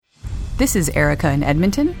This is Erica in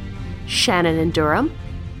Edmonton. Shannon in Durham.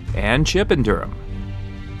 And Chip in Durham.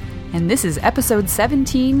 And this is episode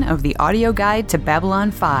 17 of the audio guide to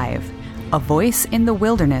Babylon 5, A Voice in the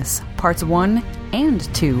Wilderness, parts 1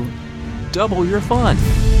 and 2. Double your fun.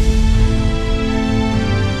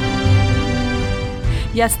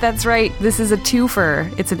 Yes, that's right. This is a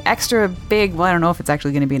twofer. It's an extra big, well, I don't know if it's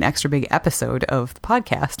actually going to be an extra big episode of the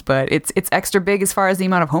podcast, but it's extra big as far as the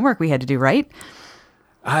amount of homework we had to do, right?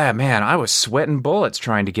 Ah, man, I was sweating bullets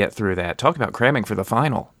trying to get through that. Talk about cramming for the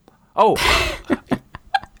final. Oh,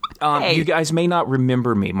 Hey. You guys may not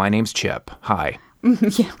remember me. My name's Chip. Hi.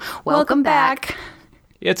 Yeah. Welcome back.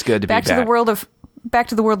 It's good to be back. Back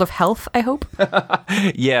to the world of health, I hope.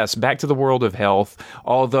 Yes, back to the world of health.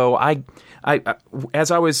 Although I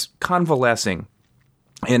as I was convalescing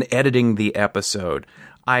and editing the episode,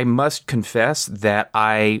 I must confess that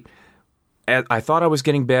I thought I was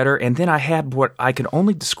getting better, and then I had what I can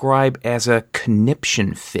only describe as a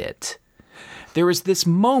conniption fit. There was this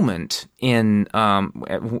moment in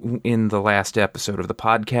the last episode of the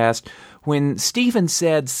podcast when Stephen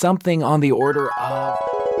said something on the order of...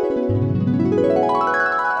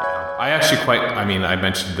 I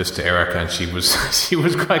mentioned this to Erica, and she was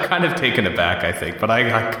kind of taken aback, I think. But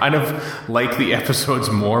I kind of like the episodes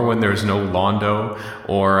more when there's no Londo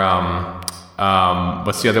or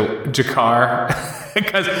what's the other, Jakar,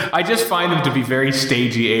 because I just find them to be very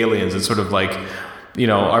stagey aliens and sort of like, you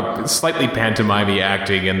know, are slightly pantomime-y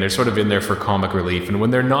acting, and they're sort of in there for comic relief. And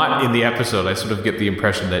when they're not in the episode, I sort of get the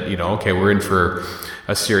impression that, you know, okay, we're in for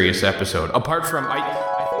a serious episode. Apart from,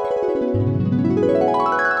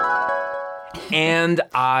 And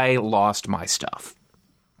I lost my stuff.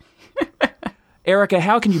 Erica,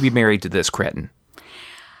 how can you be married to this cretin?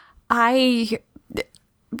 I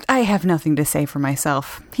have nothing to say for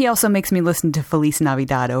myself. He also makes me listen to Feliz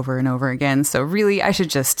Navidad over and over again. So really, I should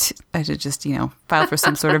just, file for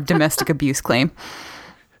some sort of domestic abuse claim.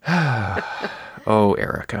 Oh,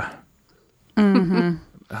 Erica. Mm-hmm.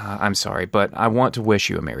 I'm sorry, but I want to wish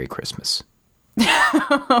you a Merry Christmas.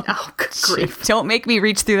 Oh, good grief. Don't make me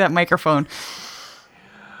reach through that microphone.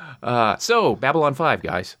 So, Babylon 5,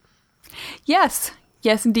 guys.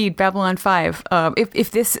 Yes, indeed, Babylon 5. If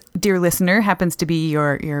this, dear listener, happens to be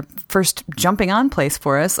your first jumping on place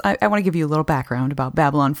for us, I want to give you a little background about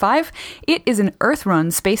Babylon 5. It is an Earth-run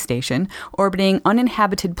space station orbiting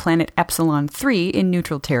uninhabited planet Epsilon 3 in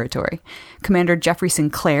neutral territory. Commander Jeffrey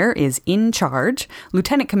Sinclair is in charge.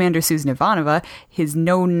 Lieutenant Commander Susan Ivanova, his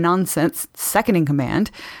no-nonsense second-in-command.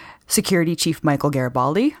 Security Chief Michael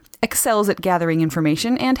Garibaldi excels at gathering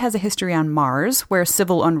information and has a history on Mars, where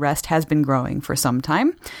civil unrest has been growing for some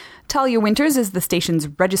time. Talia Winters is the station's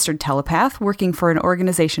registered telepath, working for an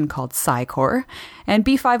organization called Psi-Corps. And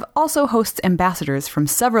B5 also hosts ambassadors from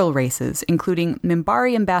several races, including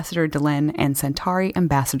Minbari Ambassador Delenn and Centauri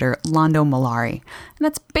Ambassador Londo Mollari. And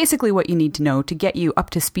that's basically what you need to know to get you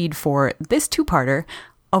up to speed for this two-parter,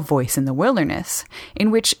 A Voice in the Wilderness, in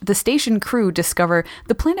which the station crew discover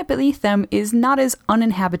the planet beneath them is not as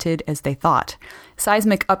uninhabited as they thought.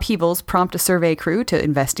 Seismic upheavals prompt a survey crew to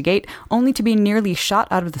investigate, only to be nearly shot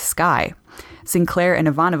out of the sky. Sinclair and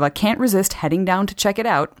Ivanova can't resist heading down to check it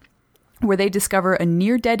out, where they discover a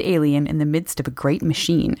near-dead alien in the midst of a great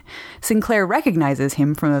machine. Sinclair recognizes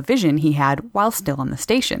him from a vision he had while still on the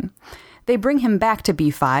station. They bring him back to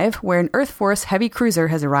B5, where an Earth Force heavy cruiser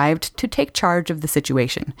has arrived to take charge of the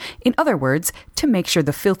situation. In other words, to make sure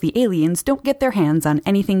the filthy aliens don't get their hands on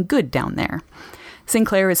anything good down there.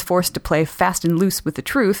 Sinclair is forced to play fast and loose with the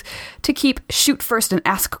truth to keep shoot first and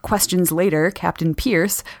ask questions later Captain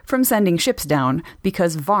Pierce from sending ships down,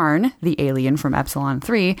 because Varn, the alien from Epsilon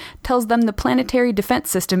 3, tells them the planetary defense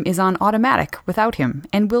system is on automatic without him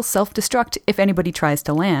and will self-destruct if anybody tries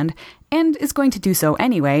to land, and is going to do so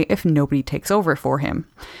anyway if nobody takes over for him.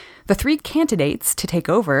 The three candidates to take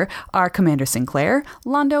over are Commander Sinclair,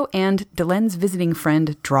 Londo, and Delenn's visiting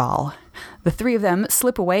friend Draal. The three of them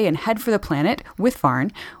slip away and head for the planet with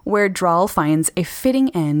Varn, where Draal finds a fitting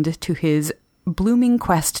end to his blooming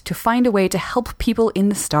quest to find a way to help people in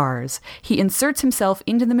the stars. He inserts himself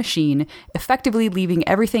into the machine, effectively leaving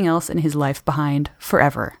everything else in his life behind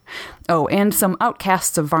forever. Oh, and some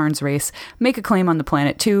outcasts of Varn's race make a claim on the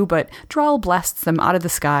planet too, but Draal blasts them out of the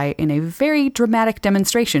sky in a very dramatic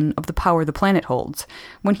demonstration of the power the planet holds.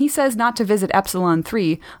 When he says not to visit Epsilon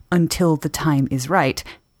 3 until the time is right,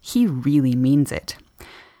 he really means it.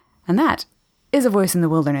 And that is A Voice in the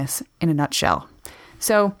Wilderness in a nutshell.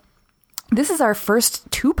 So, this is our first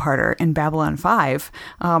two-parter in Babylon 5.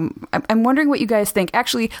 I'm wondering what you guys think.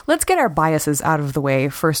 Actually, let's get our biases out of the way,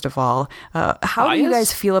 first of all. How do you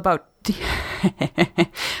guys feel about...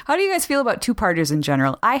 How do you guys feel about two-parters in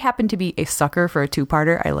general? I happen to be a sucker for a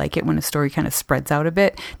two-parter. I like it when a story kind of spreads out a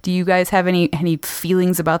bit. Do you guys have any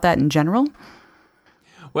feelings about that in general?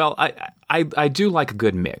 Well, I do like a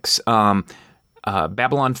good mix.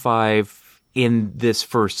 Babylon 5 in this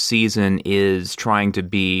first season is trying to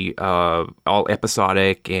be all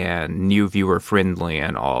episodic and new viewer friendly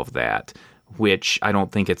and all of that, which I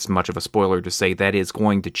don't think it's much of a spoiler to say that is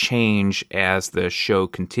going to change as the show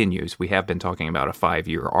continues. We have been talking about a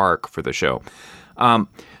 5-year arc for the show.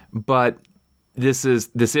 But this is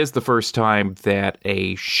the first time that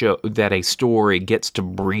a story gets to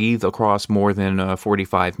breathe across more than a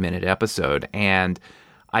 45-minute episode. And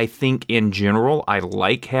I think in general, I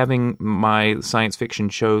like having my science fiction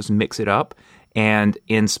shows mix it up. And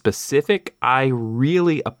in specific, I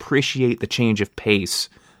really appreciate the change of pace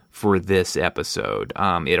for this episode.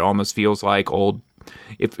 It almost feels like old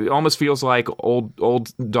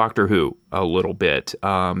Doctor Who a little bit.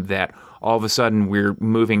 That all of a sudden we're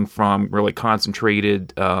moving from really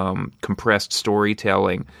concentrated, compressed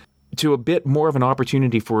storytelling to a bit more of an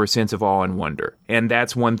opportunity for a sense of awe and wonder. And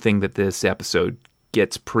that's one thing that this episode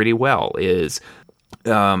gets pretty well is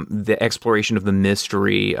the exploration of the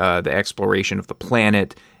mystery, the exploration of the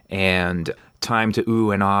planet, and time to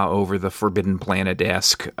ooh and ah over the Forbidden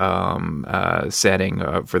Planet-esque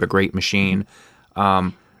setting for the Great Machine.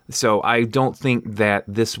 So I don't think that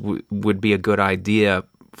this would be a good idea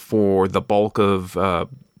for the bulk of the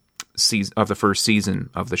first season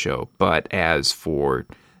of the show, but as for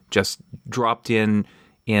just dropped in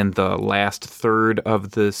the last third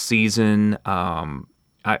of the season,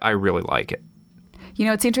 I really like it. You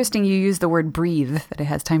know, it's interesting you use the word breathe, that it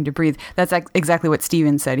has time to breathe. That's exactly what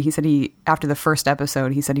Steven said. He said after the first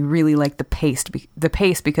episode, he said he really liked the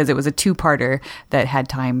pace because it was a two-parter that had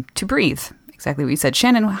time to breathe. Exactly what you said.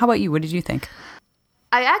 Shannon, how about you? What did you think?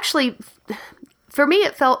 For me,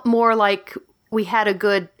 it felt more like we had a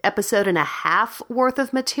good episode and a half worth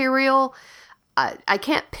of material. I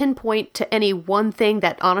can't pinpoint to any one thing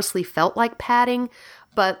that honestly felt like padding,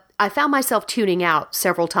 but I found myself tuning out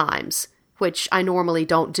several times, which I normally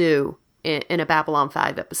don't do in a Babylon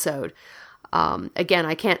 5 episode. Again,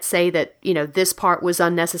 I can't say that, this part was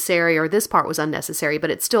unnecessary or this part was unnecessary, but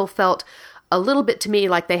it still felt a little bit to me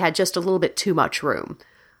like they had just a little bit too much room.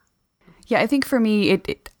 Yeah, I think for me,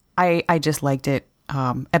 I just liked it.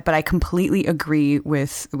 But I completely agree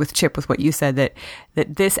with Chip with what you said, that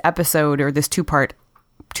this episode or this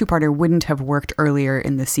two-parter wouldn't have worked earlier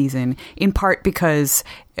in the season, in part because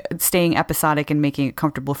staying episodic and making it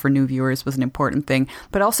comfortable for new viewers was an important thing,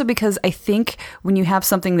 but also because I think when you have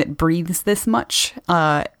something that breathes this much,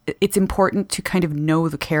 it's important to kind of know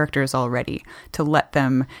the characters already, to let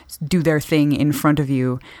them do their thing in front of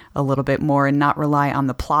you a little bit more and not rely on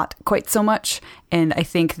the plot quite so much. And I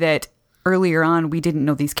think that earlier on, we didn't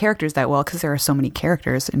know these characters that well because there are so many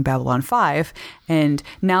characters in Babylon 5. And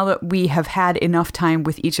now that we have had enough time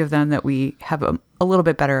with each of them that we have a little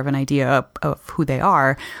bit better of an idea of who they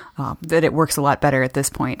are, that it works a lot better at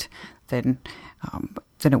this point than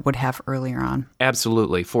it would have earlier on.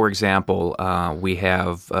 Absolutely. For example, we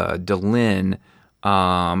have Delenn.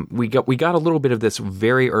 We got a little bit of this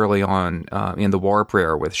very early on in the War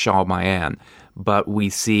Prayer with Shal Mayan, but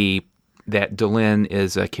we see that Delenn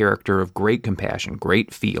is a character of great compassion,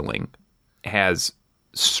 great feeling, has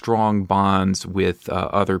strong bonds with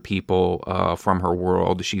other people from her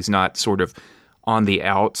world. She's not sort of on the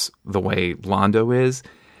outs the way Londo is.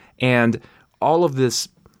 And all of this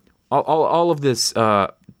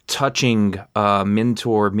touching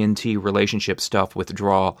mentor-mentee relationship stuff with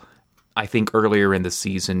Draw, I think earlier in the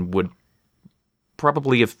season would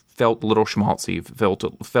probably have felt a little schmaltzy,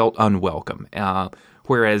 felt unwelcome.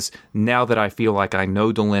 Whereas now that I feel like I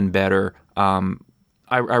know Delenn better,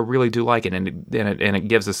 I really do like it, and it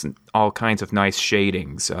gives us all kinds of nice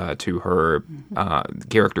shadings to her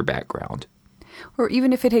character background. Or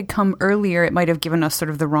even if it had come earlier, it might have given us sort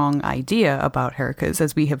of the wrong idea about her, because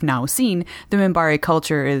as we have now seen, the Minbari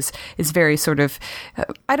culture is very sort of,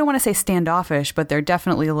 I don't want to say standoffish, but they're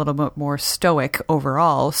definitely a little bit more stoic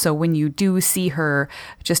overall. So when you do see her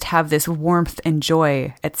just have this warmth and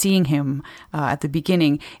joy at seeing him at the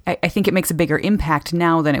beginning, I think it makes a bigger impact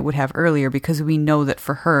now than it would have earlier, because we know that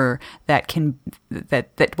for her,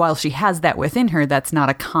 that while she has that within her, that's not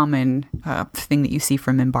a common thing that you see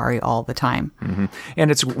from Minbari all the time. Mm-hmm.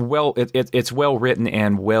 And it's well written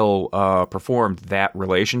and well performed, that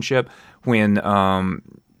relationship. When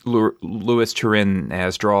Louis Turin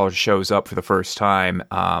as Draw shows up for the first time,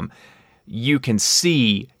 you can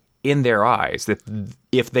see in their eyes that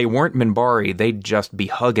if they weren't Minbari, they'd just be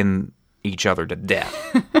hugging each other to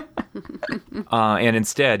death. And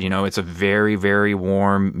instead, it's a very, very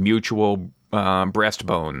warm, mutual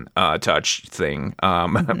breastbone touch thing,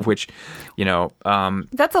 which,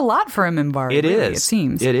 that's a lot for a Minbari. It really, is. It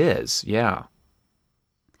seems. It is, yeah.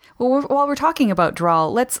 Well, while we're talking about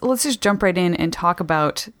Draal, let's just jump right in and talk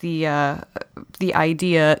about the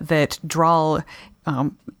idea that Draal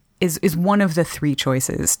is one of the three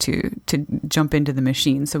choices to jump into the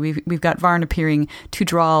machine. So we've got Varn appearing to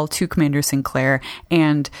Draal, to Commander Sinclair,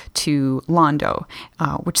 and to Londo,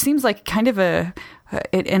 which seems like kind of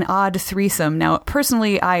an odd threesome. Now,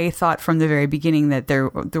 personally, I thought from the very beginning that there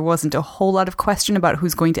wasn't a whole lot of question about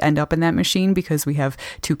who's going to end up in that machine, because we have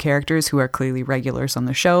two characters who are clearly regulars on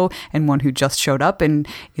the show, and one who just showed up and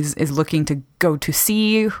is looking to go to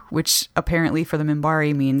sea, which apparently for the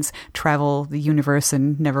Minbari means travel the universe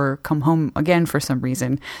and never come home again for some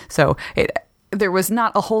reason. So there was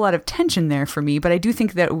not a whole lot of tension there for me, but I do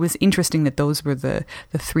think that it was interesting that those were the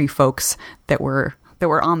three folks that were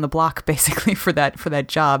on the block basically for that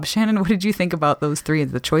job. Shannon, what did you think about those three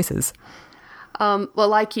of the choices? Well,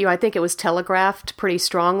 like you, I think it was telegraphed pretty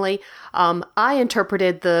strongly. I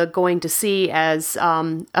interpreted the going to sea as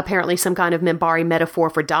apparently some kind of Minbari metaphor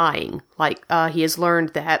for dying. Like he has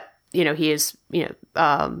learned that, he is,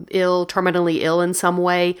 terminally ill in some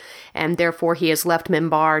way, and therefore he has left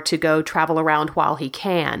Minbar to go travel around while he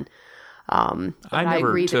can. I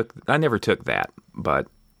never took that, but...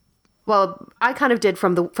 Well, I kind of did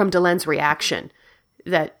from Delen's reaction,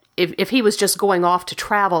 that if he was just going off to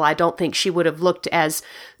travel, I don't think she would have looked as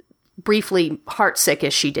briefly heartsick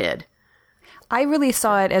as she did. I really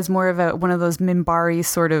saw it as more of one of those Minbari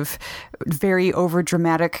sort of very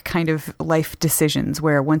overdramatic kind of life decisions,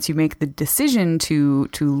 where once you make the decision to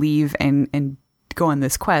leave and go on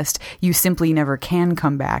this quest, you simply never can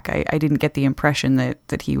come back. I didn't get the impression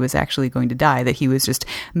that he was actually going to die, that he was just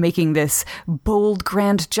making this bold,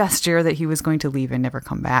 grand gesture that he was going to leave and never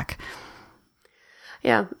come back.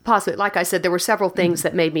 Yeah, possibly. Like I said, there were several things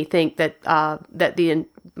that made me think that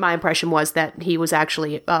my impression was that he was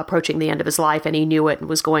actually approaching the end of his life, and he knew it and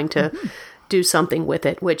was going to do something with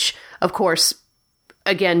it, which, of course,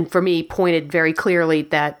 again, for me, pointed very clearly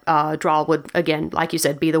that Draal would, again, like you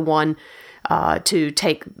said, be the one to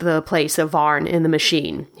take the place of Varn in the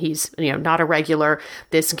machine. He's, not a regular.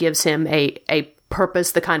 This gives him a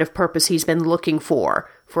purpose, the kind of purpose he's been looking for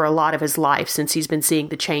a lot of his life, since he's been seeing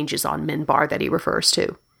the changes on Minbar that he refers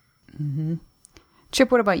to. Mm-hmm. Chip,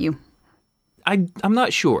 what about you? I'm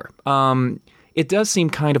not sure. It does seem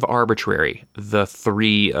kind of arbitrary, the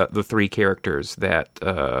three characters that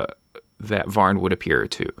Varn would appear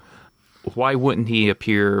to. Why wouldn't he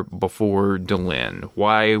appear before Delen?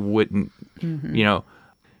 Why wouldn't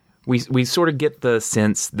we sort of get the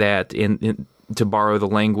sense that in to borrow the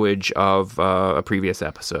language of a previous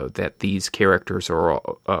episode, that these characters are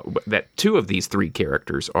that two of these three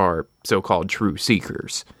characters are so-called true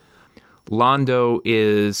seekers. Londo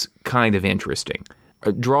is kind of interesting.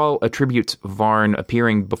 Draal attributes Varn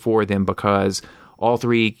appearing before them because all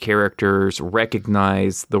three characters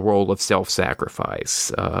recognize the role of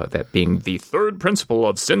self-sacrifice, that being the third principle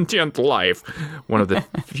of sentient life, one of the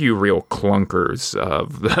few real clunkers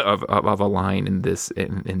of a line in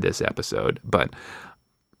this episode. But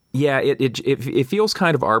yeah, it feels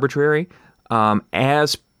kind of arbitrary,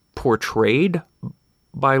 as portrayed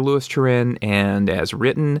by Louis Turin and as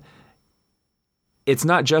written. It's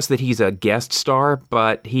not just that he's a guest star,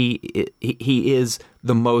 but he is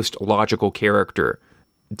the most logical character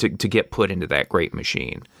to get put into that great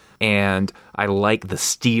machine. And I like the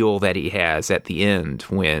steel that he has at the end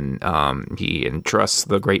when he entrusts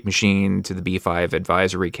the great machine to the B5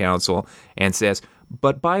 Advisory Council and says,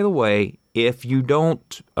 "But by the way, if you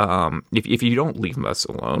don't leave us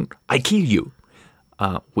alone, I kill you."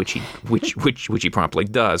 Which he promptly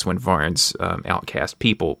does when Varn's outcast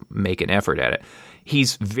people make an effort at it.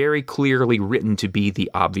 He's very clearly written to be the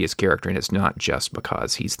obvious character, and it's not just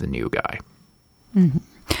because he's the new guy. Mm-hmm.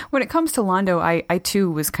 When it comes to Londo, I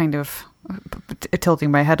too was kind of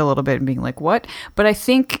tilting my head a little bit and being like, what? But I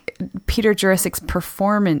think Peter Jurassic's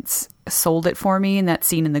performance sold it for me in that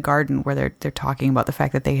scene in the garden where they're talking about the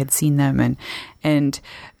fact that they had seen them and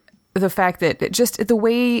the fact that just the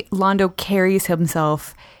way Londo carries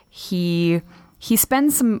himself, he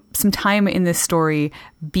spends some time in this story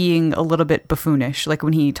being a little bit buffoonish, like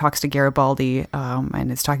when he talks to Garibaldi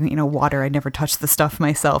and is talking, water. I never touched the stuff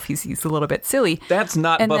myself. He's a little bit silly. That's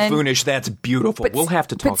not buffoonish. That's beautiful. We'll have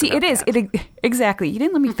to talk. But see, about that. Exactly. You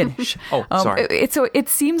didn't let me finish. Oh, sorry. So it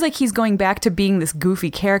seems like he's going back to being this goofy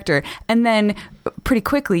character, and then pretty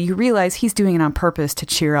quickly you realize he's doing it on purpose to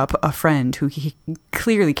cheer up a friend who he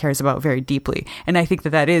clearly cares about very deeply. And I think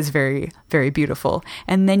that is very, very beautiful.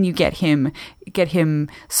 And then you get him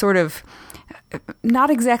sort of not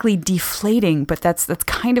exactly deflating, but that's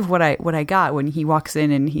kind of what I got when he walks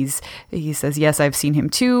in and he says, yes, I've seen him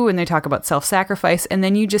too. And they talk about self-sacrifice. And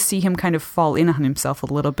then you just see him kind of fall in on himself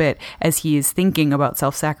a little bit as he is thinking about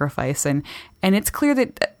self-sacrifice. And it's clear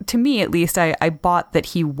that, to me at least, I bought that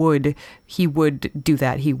he would do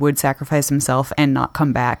that. He would sacrifice himself and not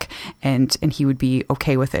come back, and he would be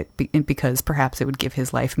okay with it because perhaps it would give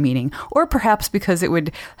his life meaning, or perhaps because it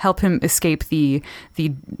would help him escape the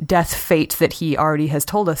death fate that he already has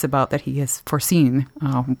told us about, that he has foreseen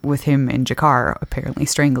with him and G'Kar apparently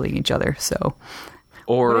strangling each other. So,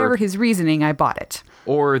 or whatever his reasoning, I bought it.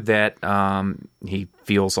 Or that he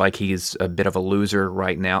feels like he's a bit of a loser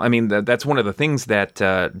right now. I mean, that's one of the things that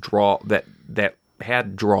had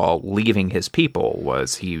Drawl leaving his people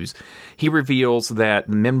was he reveals that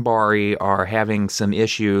the Minbari are having some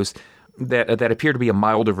issues that appear to be a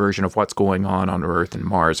milder version of what's going on Earth and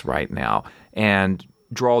Mars right now, and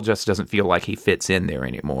Drawl just doesn't feel like he fits in there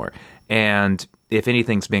anymore. And if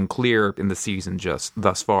anything's been clear in the season just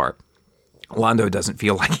thus far, Londo doesn't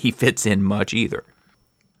feel like he fits in much either.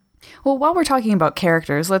 Well, while we're talking about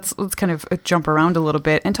characters, let's kind of jump around a little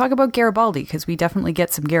bit and talk about Garibaldi, because we definitely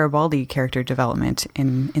get some Garibaldi character development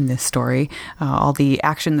in this story. All the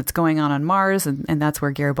action that's going on Mars, and that's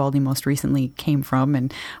where Garibaldi most recently came from.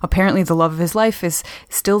 And apparently the love of his life is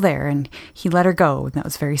still there, and he let her go, and that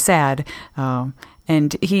was very sad.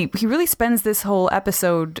 And he really spends this whole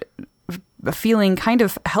episode feeling kind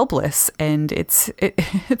of helpless, and it's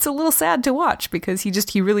a little sad to watch because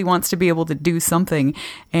he really wants to be able to do something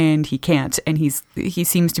and he can't, and he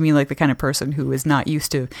seems to me like the kind of person who is not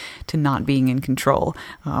used to not being in control.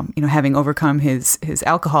 Having overcome his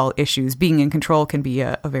alcohol issues, being in control can be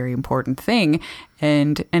a very important thing,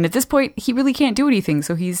 and at this point he really can't do anything,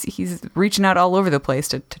 so he's reaching out all over the place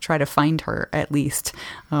to try to find her at least.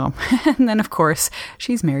 And then of course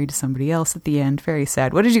she's married to somebody else at the end. Very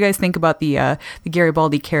sad. What did you guys think about the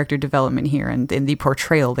Garibaldi character development here and the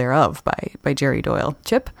portrayal thereof by Jerry Doyle?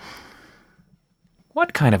 Chip?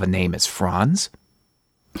 What kind of a name is Franz?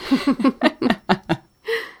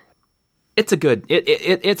 It's a good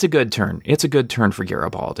turn. It's a good turn for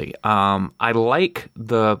Garibaldi. I like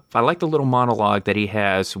the little monologue that he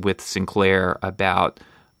has with Sinclair about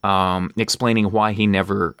explaining why he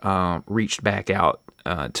never reached back out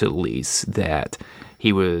to Lise, that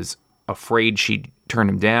he was afraid she'd turn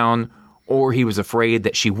him down, or he was afraid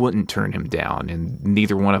that she wouldn't turn him down, and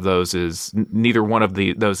neither one of those is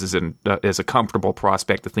a comfortable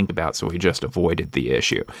prospect to think about. So he just avoided the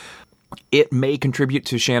issue. It may contribute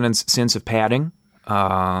to Shannon's sense of padding,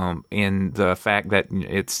 in the fact that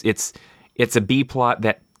it's a B plot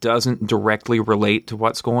that doesn't directly relate to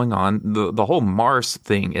what's going on. The whole Mars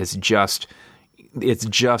thing is just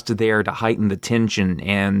there to heighten the tension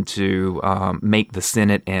and to make the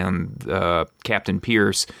Senate and Captain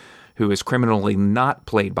Pierce, who is criminally not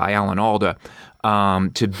played by Alan Alda,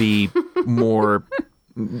 to be more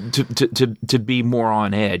to be more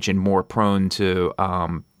on edge and more prone to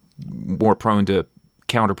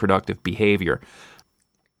counterproductive behavior.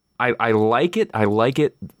 I like it. I like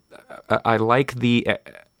it. I like the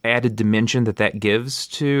added dimension that gives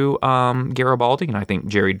to Garibaldi, and I think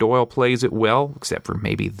Jerry Doyle plays it well, except for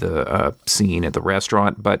maybe the scene at the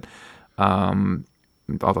restaurant. But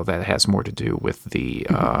although that has more to do with the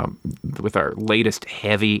with our latest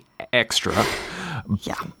heavy extra,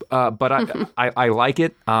 yeah. But I like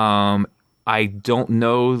it. I don't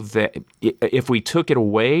know that if we took it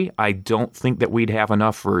away, I don't think that we'd have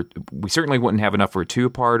enough we certainly wouldn't have enough for a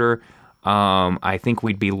two-parter. I think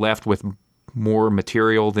we'd be left with more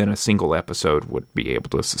material than a single episode would be able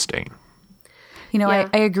to sustain. I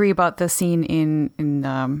agree about the scene in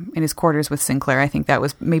his quarters with Sinclair. I think that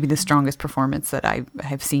was maybe the strongest performance that I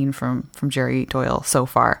have seen from Jerry Doyle so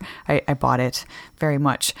far. I bought it very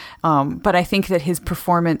much. But I think that his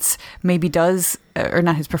performance maybe does, or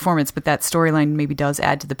not his performance, but that storyline maybe does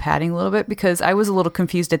add to the padding a little bit, because I was a little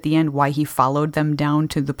confused at the end why he followed them down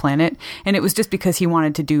to the planet. And it was just because he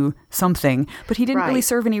wanted to do something, but he didn't really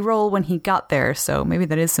serve any role when he got there. So maybe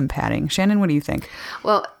that is some padding. Shannon, what do you think?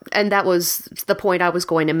 Well, and that was the point I was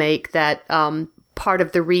going to make, that part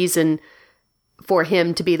of the reason for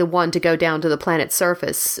him to be the one to go down to the planet's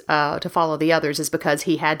surface to follow the others is because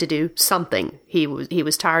he had to do something. He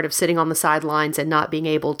was tired of sitting on the sidelines and not being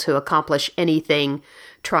able to accomplish anything,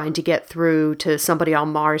 trying to get through to somebody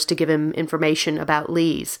on Mars to give him information about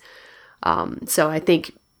Lise. So I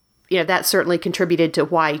think that certainly contributed to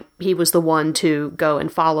why he was the one to go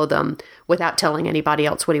and follow them without telling anybody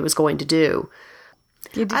else what he was going to do.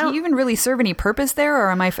 Yeah, did he even really serve any purpose there,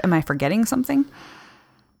 or am I forgetting something?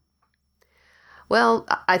 Well,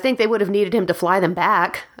 I think they would have needed him to fly them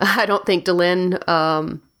back. I don't think Delenn,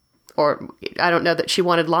 or I don't know that she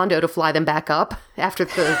wanted Londo to fly them back up after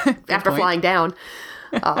flying down.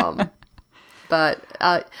 But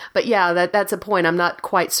yeah, that's a point. I'm not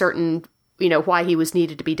quite certain, why he was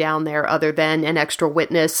needed to be down there other than an extra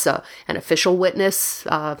witness, an official witness,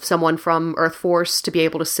 someone from Earth Force to be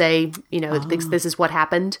able to say, this is what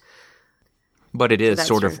happened. But it is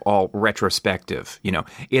sort of all retrospective.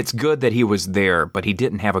 It's good that he was there, but he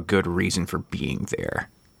didn't have a good reason for being there.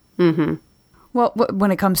 Mm-hmm. Well,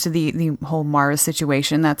 when it comes to the whole Mars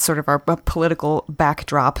situation, that's sort of our political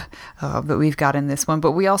backdrop that we've got in this one.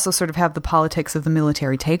 But we also sort of have the politics of the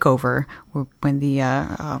military takeover when the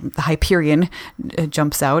Hyperion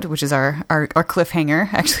jumps out, which is our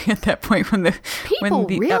cliffhanger. Actually, at that point, people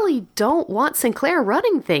really don't want Sinclair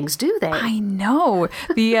running things, do they? I know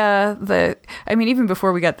even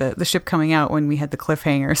before we got the ship coming out, when we had the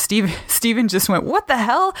cliffhanger, Steven just went, "What the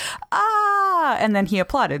hell?" And then he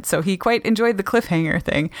applauded. So he quite enjoyed the cliffhanger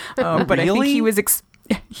thing. But really? I think he was,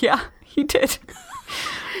 yeah, he did.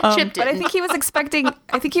 Chip but I think he was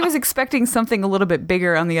expecting something a little bit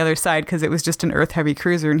bigger on the other side, because it was just an Earth heavy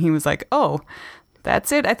cruiser, and he was like, "Oh,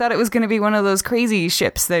 that's it. I thought it was going to be one of those crazy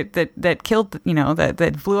ships that killed,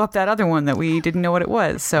 that blew up that other one that we didn't know what it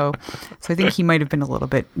was." So I think he might have been a little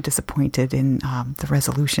bit disappointed in the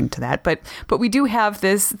resolution to that. But we do have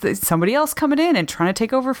this somebody else coming in and trying to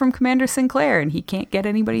take over from Commander Sinclair, and he can't get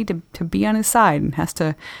anybody to be on his side, and has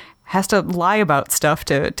to lie about stuff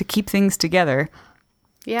to keep things together.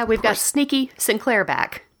 Yeah, we've got sneaky Sinclair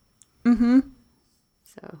back. Mm-hmm.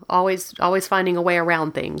 So always finding a way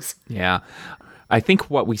around things. Yeah. I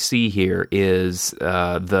think what we see here is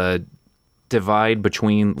the divide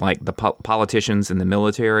between the politicians and the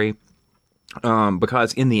military,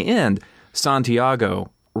 because in the end,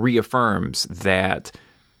 Santiago reaffirms that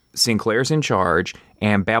Sinclair's in charge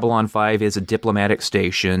and Babylon 5 is a diplomatic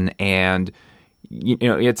station, and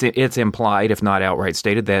it's implied, if not outright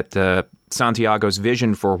stated, that Santiago's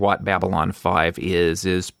vision for what Babylon 5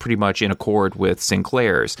 is pretty much in accord with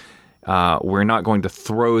Sinclair's. We're not going to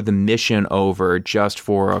throw the mission over just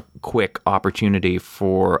for a quick opportunity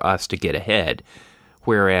for us to get ahead.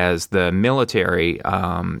 Whereas the military,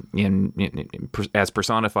 as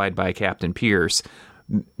personified by Captain Pierce,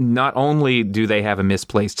 not only do they have a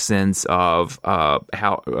misplaced sense of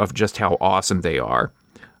just how awesome they are,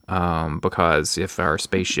 because if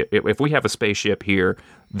we have a spaceship here,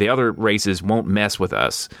 the other races won't mess with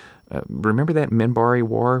us. Remember that Minbari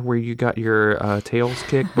war where you got your tails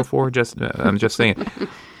kicked before? I'm just saying.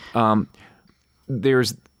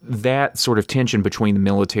 There's that sort of tension between the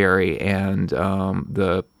military and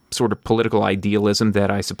the sort of political idealism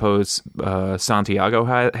that I suppose Santiago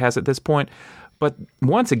has at this point. But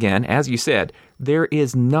once again, as you said, there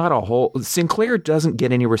is not a whole... Sinclair doesn't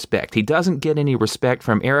get any respect. He doesn't get any respect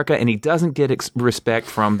from Erica, and he doesn't get respect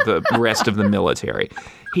from the rest of the military.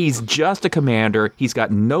 He's just a commander. He's got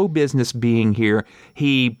no business being here.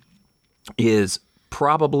 He is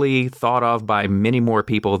probably thought of by many more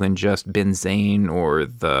people than just Ben Zane or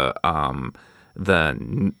the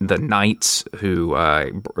knights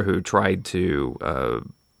who tried to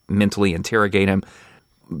mentally interrogate him.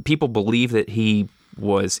 People believe that he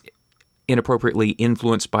was inappropriately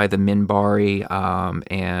influenced by the Minbari,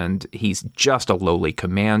 and he's just a lowly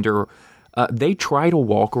commander. They try to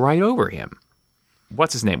walk right over him.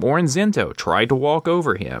 What's his name? Orin Zento tried to walk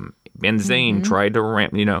over him. Ben Zane tried to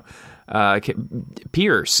ramp,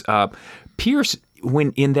 Pierce. Pierce,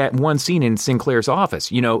 when in that one scene in Sinclair's office,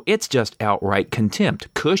 it's just outright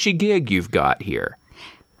contempt. Cushy gig you've got here.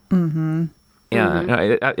 Mm-hmm.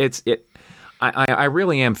 Yeah, I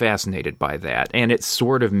really am fascinated by that, and it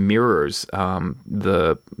sort of mirrors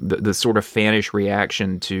the sort of fanish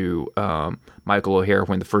reaction to Michael O'Hare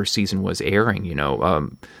when the first season was airing.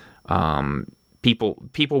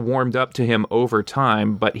 People warmed up to him over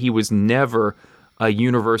time, but he was never a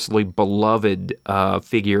universally beloved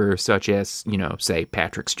figure, such as say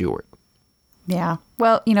Patrick Stewart. Yeah.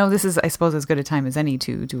 Well, this is, I suppose, as good a time as any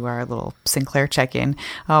to do our little Sinclair check-in.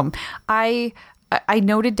 I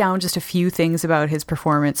noted down just a few things about his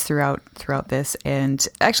performance throughout this, and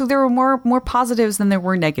actually there were more positives than there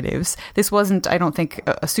were negatives. This wasn't, I don't think,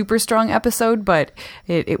 a super strong episode, but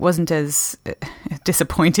it wasn't as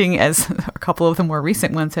disappointing as a couple of the more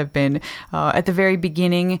recent ones have been. At the very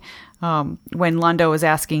beginning, when Londo was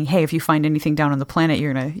asking, "Hey, if you find anything down on the planet,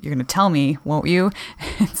 you're gonna tell me, won't you?"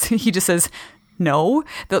 And so he just says, no.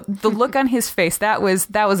 The look on his face, that was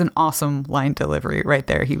an awesome line delivery right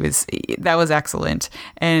there. That was excellent.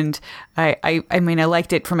 And I mean, I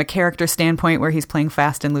liked it from a character standpoint where he's playing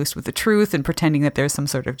fast and loose with the truth and pretending that there's some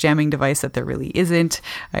sort of jamming device that there really isn't.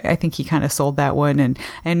 I think he kind of sold that one.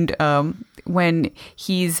 And when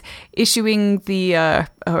he's issuing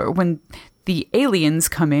when the aliens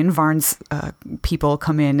come in, Varn's people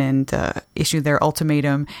come in and issue their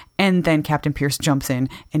ultimatum, and then Captain Pierce jumps in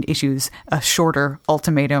and issues a shorter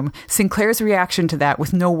ultimatum. Sinclair's reaction to that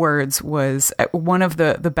with no words was one of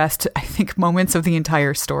the best, I think, moments of the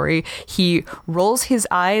entire story. He rolls his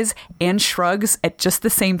eyes and shrugs at just the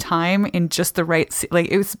same time in just the right,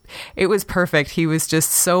 it was perfect. He was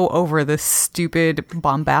just so over the stupid,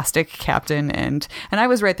 bombastic captain, and I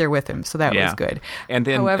was right there with him, so that was good. And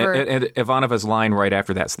then Ivanova's line right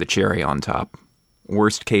after that's the cherry on top.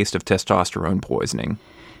 Worst case of testosterone poisoning.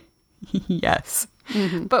 Yes.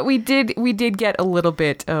 Mm-hmm. But we did get a little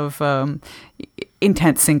bit of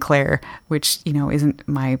intense Sinclair, which, isn't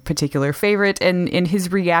my particular favorite. And in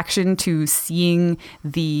his reaction to seeing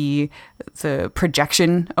the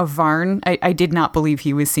projection of Varn, I did not believe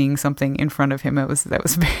he was seeing something in front of him. That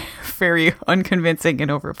was very unconvincing and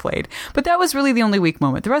overplayed. But that was really the only weak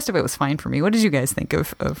moment. The rest of it was fine for me. What did you guys think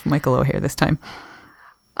of Michael O'Hare this time?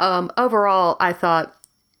 Overall, I thought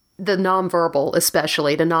the nonverbal,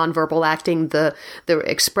 especially the nonverbal acting, the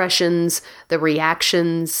expressions, the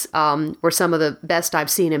reactions, were some of the best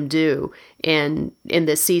I've seen him do in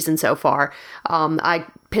this season so far. I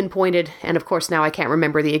pinpointed, and of course now I can't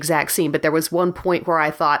remember the exact scene, but there was one point where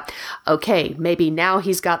I thought, okay, maybe now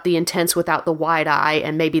he's got the intense without the wide eye,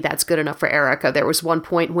 and maybe that's good enough for Erica. There was one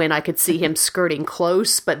point when I could see him skirting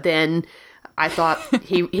close, but then I thought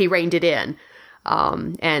he reined it in.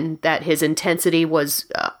 And that his intensity was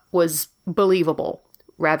believable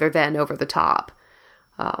rather than over the top.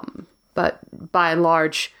 But by and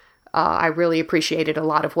large, I really appreciated a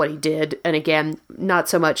lot of what he did. And again, not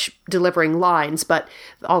so much delivering lines, but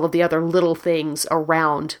all of the other little things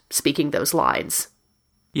around speaking those lines.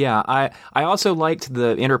 Yeah, I also liked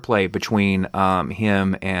the interplay between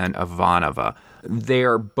him and Ivanova.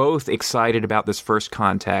 They're both excited about this first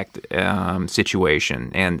contact situation,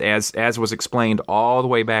 and as was explained all the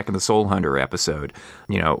way back in the Soul Hunter episode,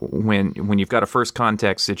 when you've got a first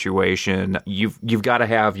contact situation, you've got to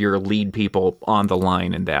have your lead people on the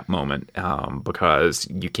line in that moment, because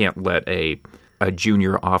you can't let a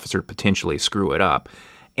junior officer potentially screw it up.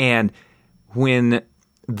 And when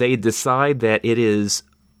they decide that it is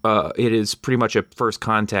pretty much a first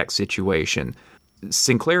contact situation,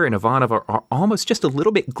 Sinclair and Ivanova are almost just a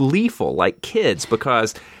little bit gleeful, like kids,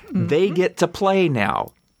 because they get to play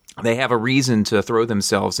now. They have a reason to throw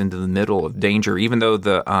themselves into the middle of danger, even though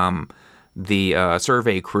the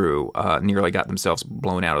survey crew nearly got themselves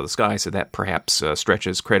blown out of the sky, so that perhaps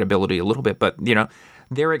stretches credibility a little bit. But,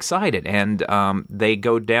 they're excited, and they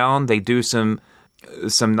go down, they do some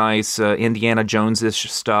nice Indiana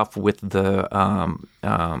Jones-ish stuff with the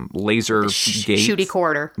laser gates. Shooty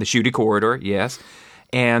corridor. The shooty corridor, yes.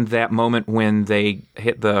 And that moment when they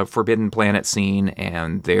hit the Forbidden Planet scene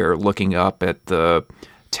and they're looking up at the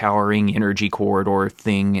towering energy corridor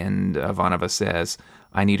thing, and Ivanova says,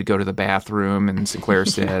 "I need to go to the bathroom," and Sinclair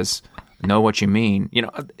says, "Know what you mean."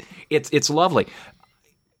 It's lovely.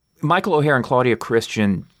 Michael O'Hare and Claudia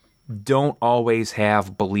Christian don't always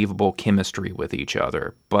have believable chemistry with each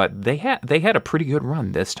other, but they had a pretty good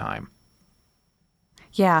run this time.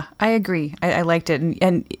 Yeah, I agree. I liked it.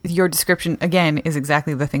 And your description, again, is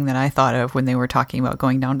exactly the thing that I thought of when they were talking about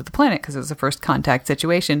going down to the planet, because it was a first contact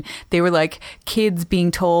situation. They were like kids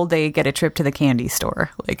being told they get a trip to the candy store.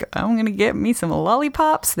 Like, I'm going to get me some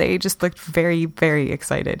lollipops. They just looked very, very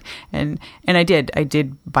excited. And I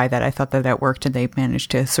did buy that. I thought that worked, and they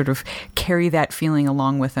managed to sort of carry that feeling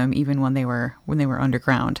along with them even when they were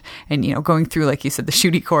underground. And, going through, like you said, the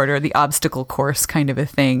shooty corridor, the obstacle course kind of a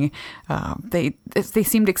thing. They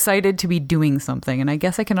seemed excited to be doing something, and I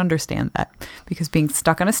guess I can understand that, because being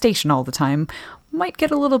stuck on a station all the time might get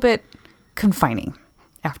a little bit confining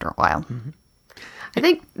after a while. Mm-hmm. I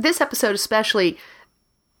think this episode especially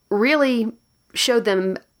really showed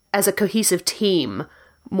them as a cohesive team,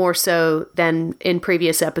 more so than in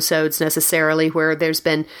previous episodes necessarily, where there's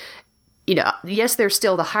been, yes, there's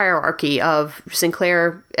still the hierarchy of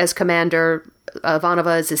Sinclair as commander,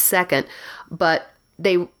 Ivanova as his second, but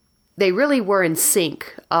they really were in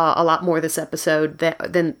sync a lot more this episode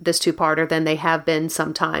than this two-parter than they have been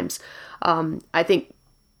sometimes. I think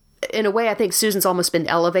in a way, I think Susan's almost been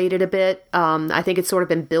elevated a bit. I think it's sort of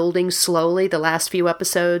been building slowly the last few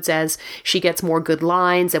episodes as she gets more good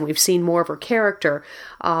lines and we've seen more of her character.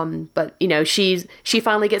 But, you know, she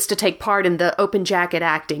finally gets to take part in the open jacket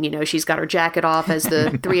acting. You know, she's got her jacket off as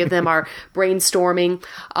the three of them are brainstorming.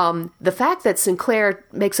 The fact that Sinclair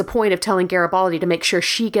makes a point of telling Garibaldi to make sure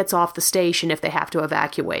she gets off the station if they have to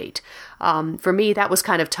evacuate. For me, that was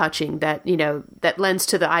kind of touching, that, you know, that lends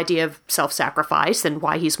to the idea of self-sacrifice and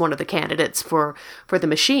why he's one of the candidates for the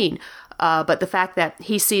machine. But the fact that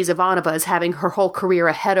he sees Ivanova as having her whole career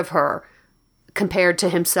ahead of her compared to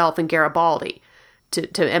himself and Garibaldi,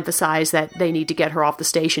 to emphasize that they need to get her off the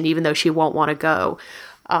station even though she won't want to go.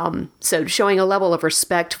 So showing a level of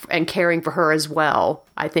respect and caring for her as well,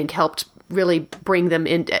 I think helped really bring them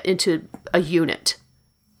into a unit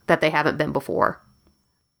that they haven't been before.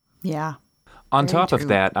 Yeah. On top of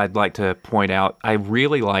that, I'd like to point out, I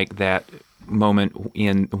really like that moment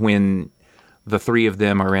when the three of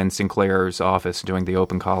them are in Sinclair's office doing the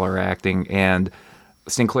open collar acting, and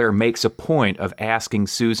Sinclair makes a point of asking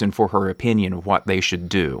Susan for her opinion of what they should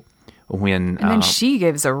do. And then she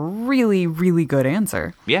gives a really, really good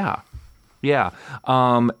answer. Yeah.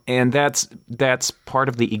 And that's part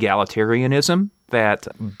of the egalitarianism that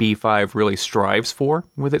B5 really strives for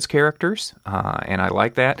with its characters, and I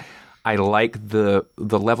like that. I like the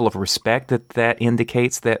level of respect that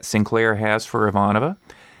indicates that Sinclair has for Ivanova.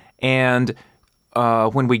 And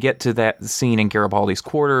when we get to that scene in Garibaldi's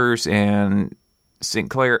quarters, and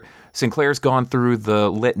Sinclair's gone through the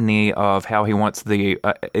litany of how he wants the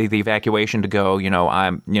evacuation to go. You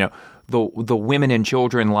know, the women and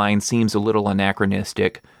children line seems a little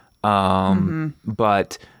anachronistic,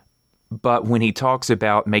 but when he talks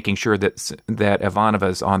about making sure that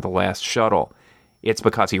Ivanova's on the last shuttle, it's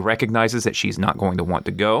because he recognizes that she's not going to want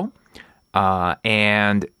to go,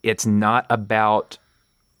 and it's not about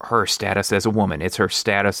her status as a woman. It's her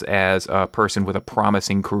status as a person with a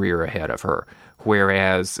promising career ahead of her,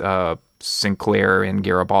 whereas Sinclair and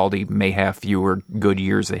Garibaldi may have fewer good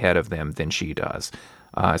years ahead of them than she does.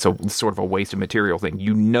 So it's sort of a waste of material thing.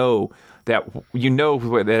 You know that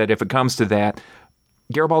if it comes to that,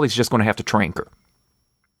 Garibaldi's just going to have to train her.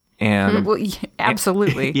 And well, yeah,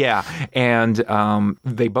 absolutely. And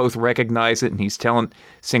they both recognize it, and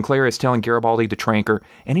Sinclair is telling Garibaldi to train her,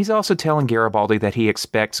 and he's also telling Garibaldi that he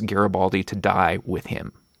expects Garibaldi to die with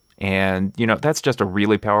him. And, you know, that's just a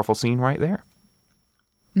really powerful scene right there.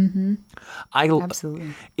 Mm-hmm.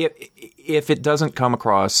 Absolutely. If it doesn't come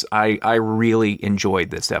across, I really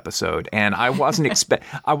enjoyed this episode, and I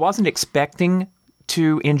wasn't expecting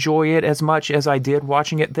to enjoy it as much as I did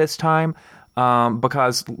watching it this time.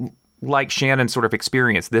 Because like Shannon sort of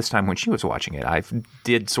experienced this time when she was watching it, I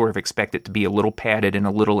did sort of expect it to be a little padded and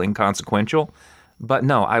a little inconsequential. But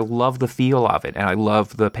no, I love the feel of it, and I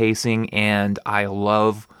love the pacing, and I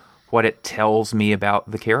love what it tells me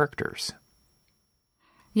about the characters.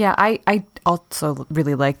 Yeah, I also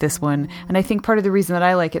really like this one. And I think part of the reason that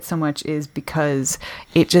I like it so much is because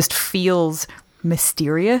it just feels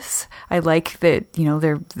mysterious. I like that, you know,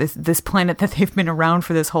 they're this planet that they've been around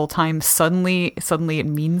for this whole time, suddenly it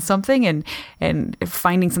means something, and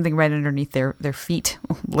finding something right underneath their feet,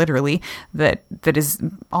 literally, that is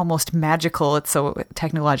almost magical. It's so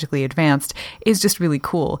technologically advanced, is just really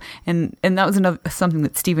cool. And that was something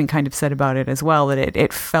that Stephen kind of said about it as well, that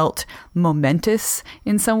it felt momentous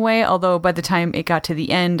in some way, although by the time it got to the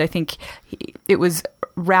end, I think it was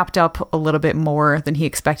wrapped up a little bit more than he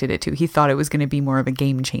expected it to. He thought it was going to be more of a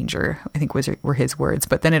game changer, I think were his words,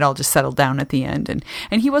 but then it all just settled down at the end,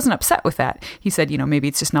 and he wasn't upset with that. He said, you know, maybe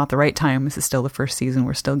it's just not the right time. This is still the first season.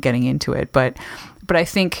 We're still getting into it, but I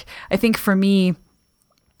think for me,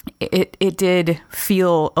 it did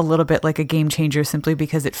feel a little bit like a game changer, simply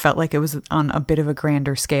because it felt like it was on a bit of a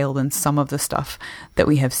grander scale than some of the stuff that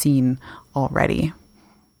we have seen already,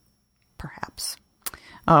 perhaps.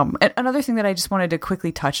 Another thing that I just wanted to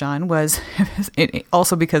quickly touch on was,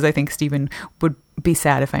 also because I think Stephen would be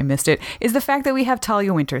sad if I missed it, is the fact that we have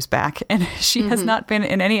Talia Winters back, and she has not been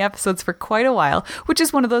in any episodes for quite a while, which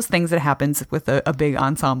is one of those things that happens with a big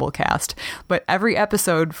ensemble cast. But every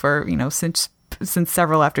episode for, you know, since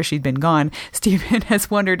several after she'd been gone, Stephen has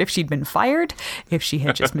wondered if she'd been fired, if she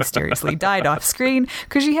had just mysteriously died off screen,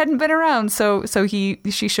 because she hadn't been around. So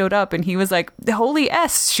she showed up, and he was like, "Holy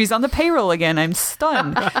S, she's on the payroll again! I'm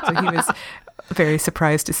stunned." So he was very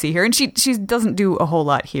surprised to see her, and she doesn't do a whole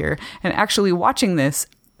lot here. And actually, watching this,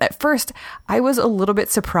 at first, I was a little bit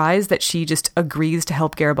surprised that she just agrees to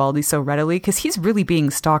help Garibaldi so readily, because he's really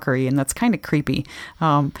being stalkery, and that's kind of creepy.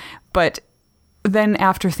 But then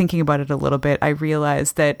after thinking about it a little bit, I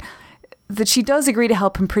realized that that she does agree to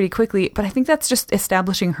help him pretty quickly, but I think that's just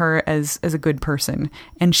establishing her as a good person.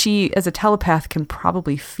 And she, as a telepath, can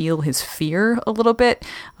probably feel his fear a little bit.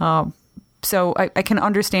 So I can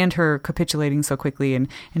understand her capitulating so quickly and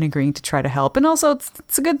agreeing to try to help. And also,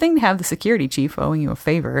 it's a good thing to have the security chief owing you a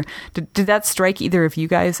favor. Did that strike either of you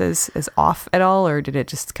guys as off at all, or did it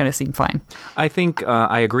just kind of seem fine? I think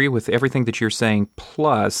I agree with everything that you're saying.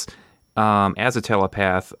 Plus, as a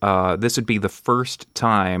telepath, this would be the first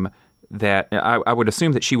time that I would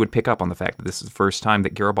assume that she would pick up on the fact that this is the first time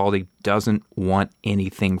that Garibaldi doesn't want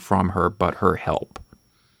anything from her but her help.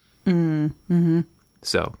 Mm-hmm.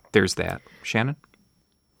 So there's that. Shannon?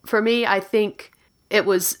 For me, I think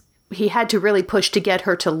he had to really push to get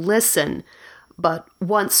her to listen. But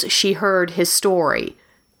once she heard his story,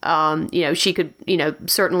 she could,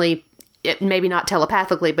 certainly, maybe not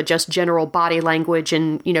telepathically, but just general body language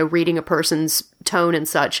and, reading a person's tone and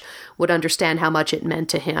such, would understand how much it meant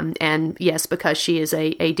to him. And yes, because she is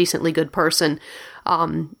a decently good person,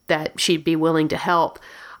 that she'd be willing to help.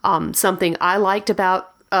 Something I liked about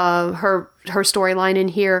her storyline in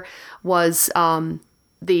here was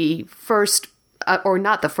the first, or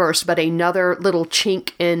not the first, but another little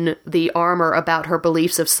chink in the armor about her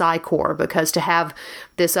beliefs of Psi-Corps, because to have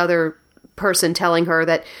this other person telling her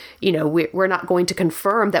that, we're not going to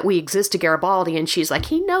confirm that we exist to Garibaldi, and she's like,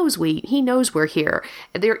 he knows we're here.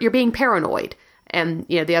 You're being paranoid. And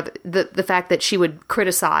the fact that she would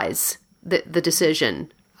criticize the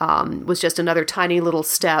decision was just another tiny little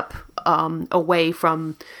step away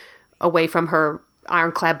from her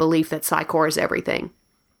ironclad belief that Psi-Corps is everything.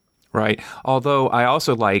 Right. Although I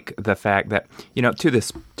also like the fact that, to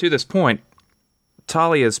this point,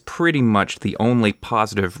 Talia is pretty much the only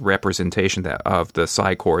positive representation of the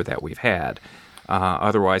Psi-Corps that we've had.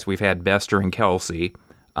 Otherwise, we've had Bester and Kelsey.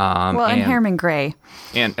 And Harriman Gray.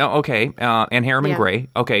 And Harriman Gray.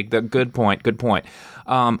 Okay, good point.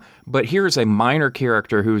 But here's a minor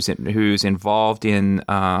character who's involved in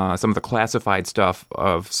some of the classified stuff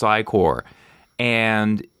of Psi-Corps,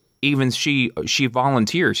 and even she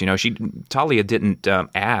volunteers. Talia didn't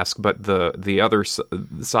ask, but the other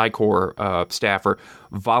Psi-Corps staffer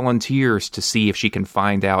volunteers to see if she can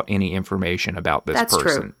find out any information about this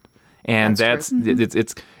person. True. And that's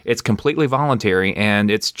it's completely voluntary,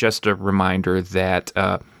 and it's just a reminder that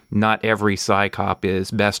not every Psi-Cop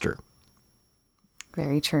is Bester.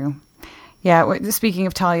 Very true. Yeah, speaking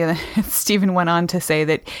of Talia, Stephen went on to say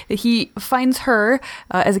that he finds her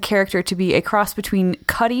as a character to be a cross between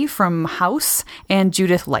Cuddy from House and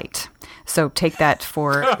Judith Light. So take that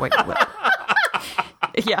for what.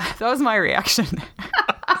 Yeah, that was my reaction.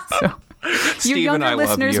 So you younger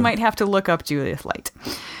listeners might have to look up Judith Light.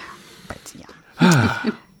 But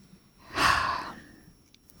yeah.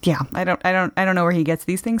 Yeah, I don't know where he gets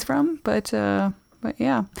these things from, but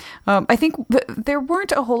yeah, I think there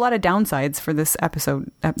weren't a whole lot of downsides for this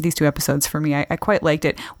episode, these two episodes for me. I quite liked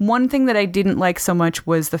it. One thing that I didn't like so much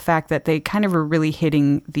was the fact that they kind of were really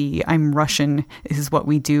hitting the "I'm Russian, this is what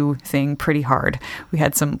we do" thing pretty hard. We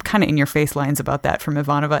had some kind of in-your-face lines about that from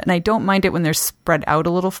Ivanova, and I don't mind it when they're spread out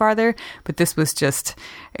a little farther, but this was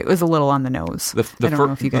it was a little on the nose. I don't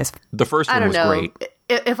know if you guys... The first one was great.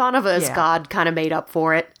 Ivanova as God kind of made up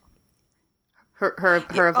for it. Her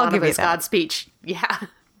Ivanova as God speech,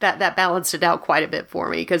 that balanced it out quite a bit for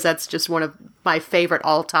me, because that's just one of my favorite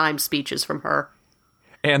all-time speeches from her.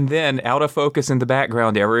 And then, out of focus in the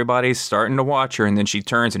background, everybody's starting to watch her, and then she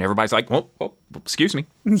turns, and everybody's like, oh excuse me.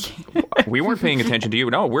 We weren't paying attention to you.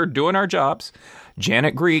 No, we're doing our jobs.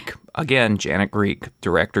 Janet Greek,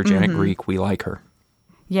 director Janet Greek, we like her.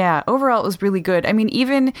 Yeah, overall it was really good. I mean,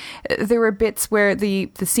 even there were bits where the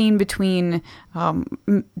scene between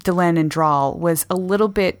Delenn and Draal was a little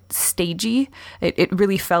bit stagey. It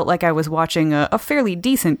really felt like I was watching a fairly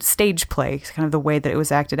decent stage play, kind of the way that it was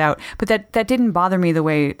acted out. But that didn't bother me the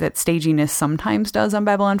way that staginess sometimes does on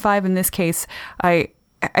Babylon 5. In this case, I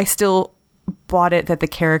still bought it that the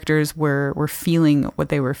characters were feeling what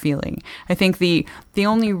they were feeling. I think the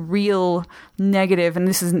only real negative, and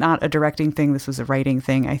this is not a directing thing, this was a writing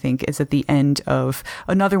thing, I think, is at the end of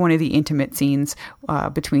another one of the intimate scenes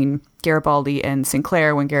between Garibaldi and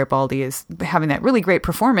Sinclair, when Garibaldi is having that really great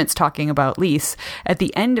performance talking about Lise. At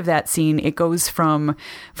the end of that scene, it goes from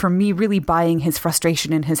me really buying his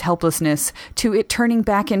frustration and his helplessness to it turning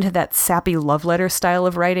back into that sappy love letter style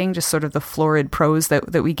of writing, just sort of the florid prose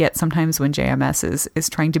that we get sometimes when JMS is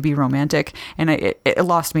trying to be romantic. And it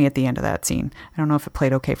lost me at the end of that scene. I don't know if it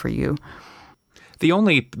played okay for you. The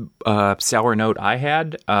only sour note I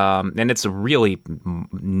had, and it's a really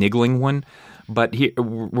niggling one, but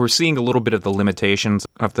we're seeing a little bit of the limitations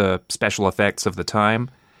of the special effects of the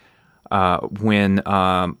time. when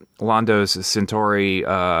Lando's Centauri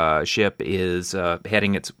ship is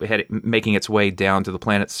making its way down to the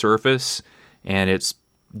planet's surface, and it's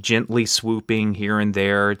gently swooping here and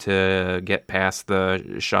there to get past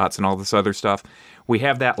the shots and all this other stuff. We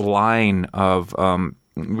have that line of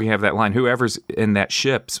whoever's in that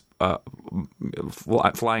ship's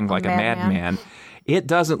flying like a madman. It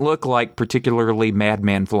doesn't look like particularly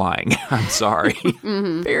madman flying. I'm sorry.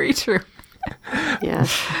 Very true. Yeah.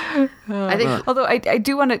 I think. Although I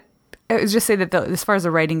do want to just say that as far as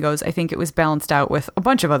the writing goes, I think it was balanced out with a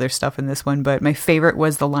bunch of other stuff in this one. But my favorite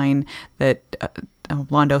was the line that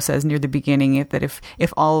Londo says near the beginning, that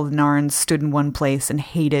if all the Narns stood in one place and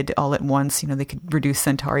hated all at once, they could reduce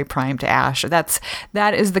Centauri Prime to ash.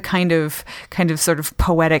 That is the kind of sort of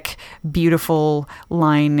poetic, beautiful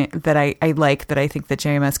line that I like, that I think that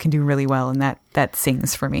JMS can do really well, and that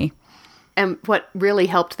sings for me. And what really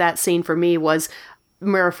helped that scene for me was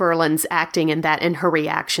Mira Furlan's acting in that, and her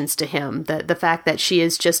reactions to him. The fact that she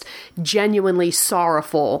is just genuinely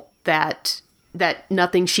sorrowful that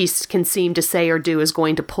nothing she can seem to say or do is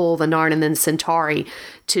going to pull the Narn and then Centauri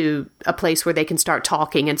to a place where they can start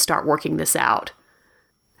talking and start working this out.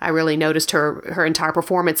 I really noticed her entire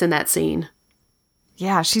performance in that scene.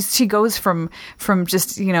 Yeah, she goes from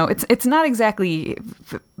just, it's not exactly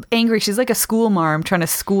angry. She's like a school marm trying to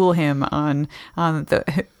school him on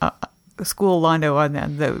the school Londo on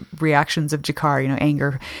the reactions of G'Kar.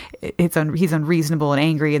 Anger, he's unreasonable and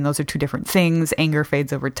angry, and those are two different things. Anger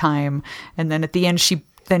fades over time, and then at the end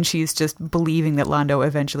she's just believing that Londo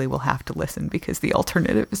eventually will have to listen because the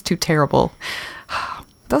alternative is too terrible.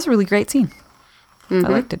 That was a really great scene. I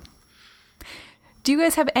liked it. Do you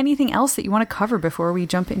guys have anything else that you want to cover before we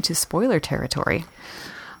jump into spoiler territory?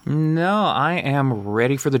 No, I am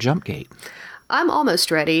ready for the jump gate. I'm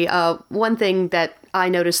almost ready. One thing that I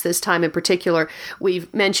noticed this time in particular,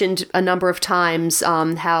 we've mentioned a number of times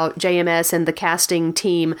how JMS and the casting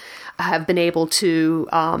team have been able to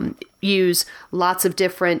use lots of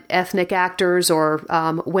different ethnic actors or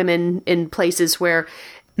women in places where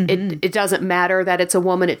it doesn't matter that it's a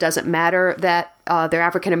woman. It doesn't matter that they're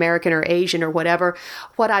African American or Asian or whatever.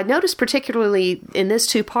 What I noticed particularly in this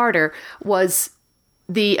two-parter was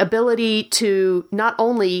the ability to not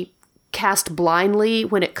only cast blindly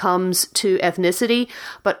when it comes to ethnicity,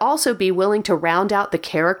 but also be willing to round out the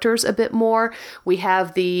characters a bit more. We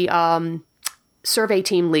have the survey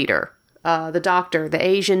team leader, the doctor, the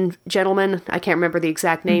Asian gentleman, I can't remember the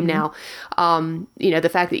exact name now. The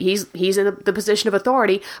fact that he's in the position of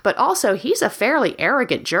authority, but also he's a fairly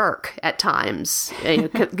arrogant jerk at times.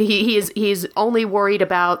 He's only worried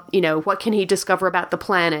about, what can he discover about the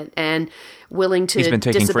planet, and willing to He's been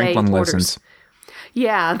taking disobey Franklin orders. lessons.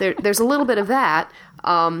 Yeah, there's a little bit of that.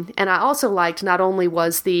 And I also liked, not only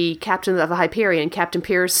was the captain of the Hyperion, Captain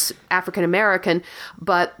Pierce, African American,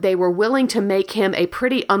 but they were willing to make him a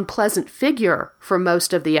pretty unpleasant figure for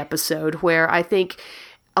most of the episode, where I think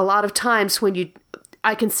a lot of times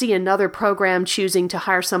I can see another program choosing to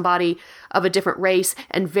hire somebody of a different race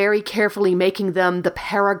and very carefully making them the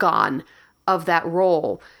paragon of that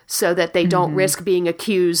role so that they don't risk being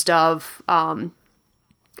accused of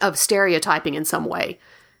stereotyping in some way.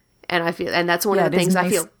 And that's one of the things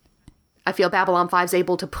nice. I feel Babylon 5 is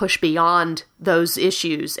able to push beyond those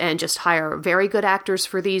issues and just hire very good actors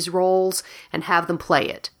for these roles and have them play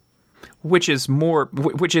it. Which is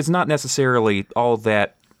not necessarily all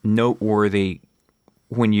that noteworthy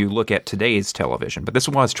when you look at today's television, but this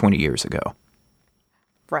was 20 years ago.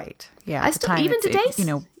 Right. Yeah.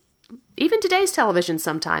 Even today's television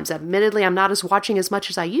sometimes, admittedly, I'm not watching as much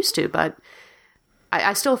as I used to, but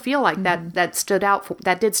I still feel like that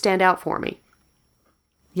did stand out for me.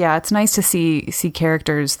 Yeah, it's nice to see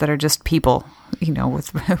characters that are just people,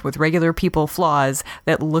 with regular people flaws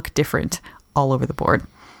that look different all over the board.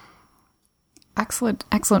 Excellent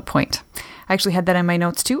point. I actually had that in my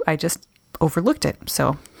notes too. I just overlooked it.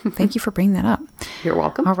 So thank you for bringing that up. You're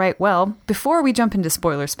welcome. All right. Well, before we jump into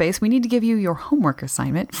spoiler space, we need to give you your homework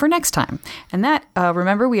assignment for next time. And that,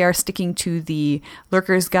 remember, we are sticking to the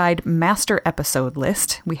Lurker's Guide master episode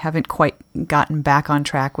list. We haven't quite gotten back on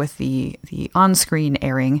track with the on-screen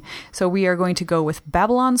airing. So we are going to go with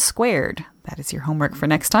Babylon Squared. That is your homework for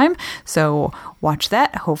next time. So watch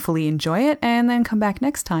that, hopefully enjoy it, and then come back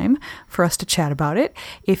next time for us to chat about it.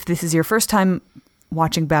 If this is your first time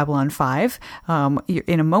watching Babylon 5,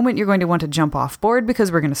 in a moment you're going to want to jump off board because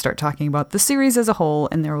we're going to start talking about the series as a whole,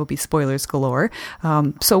 and there will be spoilers galore.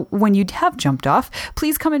 So when you have jumped off,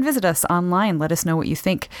 please come and visit us online. Let us know what you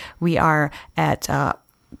think. We are at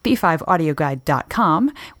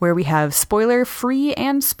B5audioguide.com, where we have spoiler-free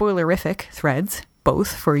and spoilerific threads.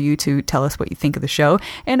 both for you to tell us what you think of the show.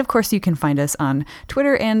 And of course, you can find us on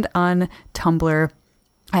Twitter and on Tumblr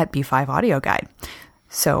at B5 Audio Guide.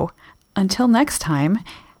 So until next time,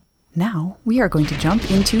 now we are going to jump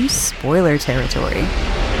into spoiler territory.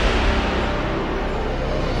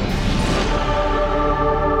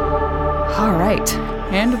 All right,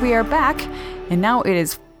 and we are back, and now it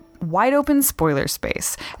is wide open spoiler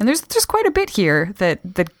space. And there's quite a bit here that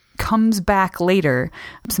comes back later.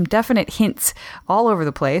 Some definite hints all over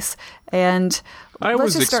the place. And I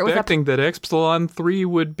was expecting that Epsilon 3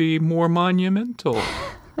 would be more monumental.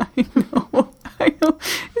 I know.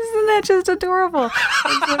 Isn't that just adorable?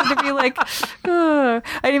 I just wanted to be like,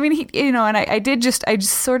 I mean, and I just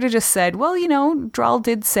sort of just said, well, Draal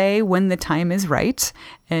did say when the time is right.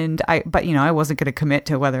 But I wasn't going to commit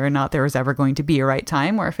to whether or not there was ever going to be a right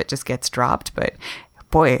time or if it just gets dropped. But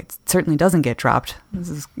boy, it certainly doesn't get dropped. This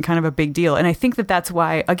is kind of a big deal. And I think that that's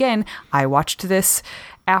why, again, I watched this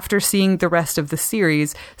after seeing the rest of the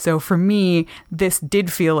series. So for me, this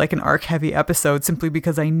did feel like an arc-heavy episode simply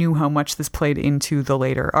because I knew how much this played into the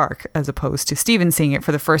later arc, as opposed to Steven seeing it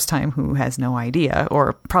for the first time, who has no idea,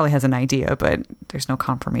 or probably has an idea, but there's no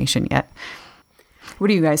confirmation yet. What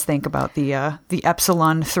do you guys think about the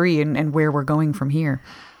Epsilon 3 and where we're going from here?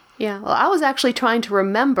 Yeah, well, I was actually trying to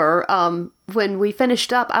remember when we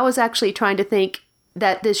finished up, I was actually trying to think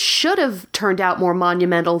that this should have turned out more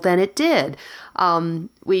monumental than it did.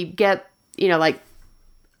 We get,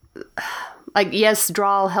 yes,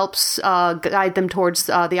 Draal helps guide them towards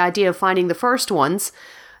the idea of finding the first ones.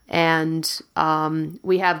 And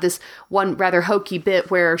we have this one rather hokey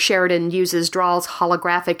bit where Sheridan uses Draal's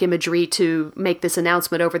holographic imagery to make this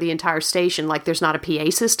announcement over the entire station, like there's not a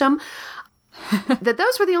PA system. That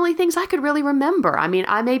those were the only things I could really remember. I mean,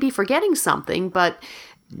 I may be forgetting something, but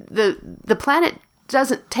the planet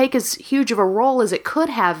doesn't take as huge of a role as it could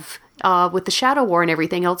have with the Shadow War and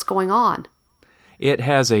everything else going on. It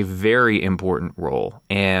has a very important role,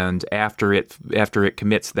 and after it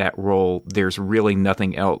commits that role, there's really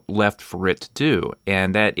nothing else left for it to do,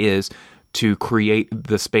 and that is to create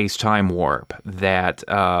the space-time warp that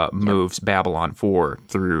moves Babylon 4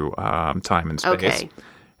 through time and space. Okay.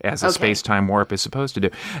 As a space-time warp is supposed to do.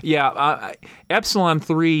 Yeah, Epsilon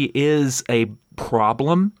 3 is a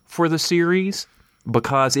problem for the series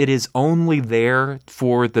because it is only there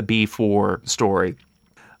for the B4 story.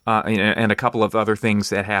 And a couple of other things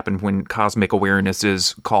that happen when cosmic awareness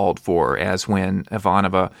is called for, as when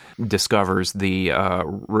Ivanova discovers the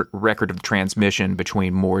record of transmission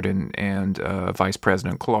between Morden and Vice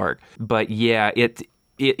President Clark. But yeah, it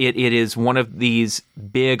is one of these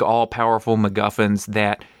big, all-powerful MacGuffins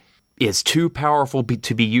that is too powerful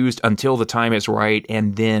to be used until the time is right,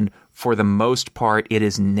 and then for the most part, it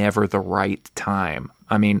is never the right time.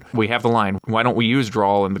 I mean, we have the line, why don't we use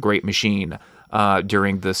Draal in The Great Machine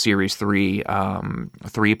during the Series 3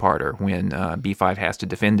 three-parter when B5 has to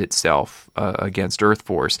defend itself against Earth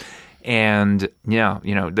Force. And,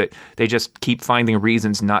 they just keep finding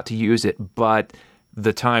reasons not to use it, but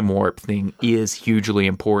the time warp thing is hugely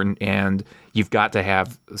important, and you've got to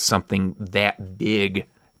have something that big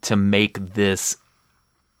to make this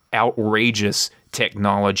outrageous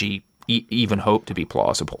technology even hope to be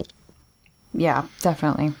plausible. Yeah,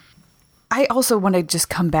 definitely. I also want to just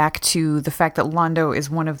come back to the fact that Londo is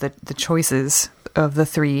one of the choices of the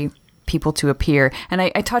three people to appear. And I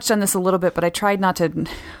touched on this a little bit, but I tried not to...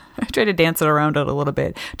 I try to dance it around it a little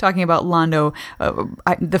bit, talking about Londo,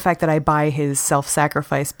 the fact that I buy his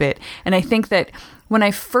self-sacrifice bit. And I think that when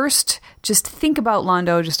I first just think about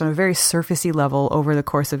Londo just on a very surfacey level over the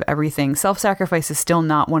course of everything, self-sacrifice is still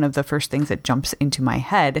not one of the first things that jumps into my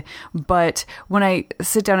head. But when I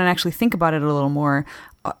sit down and actually think about it a little more,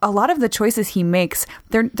 a lot of the choices he makes,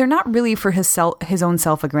 they're not really for his own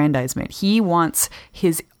self-aggrandizement. He wants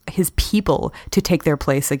his people to take their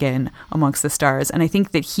place again amongst the stars. And I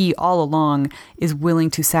think that he all along is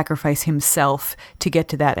willing to sacrifice himself to get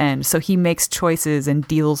to that end. So he makes choices and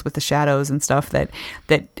deals with the shadows and stuff that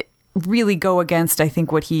really go against, I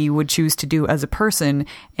think, what he would choose to do as a person.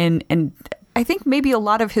 And I think maybe a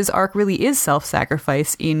lot of his arc really is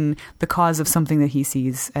self-sacrifice in the cause of something that he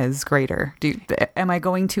sees as greater. Am I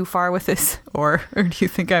going too far with this, or do you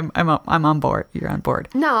think I'm on board? You're on board?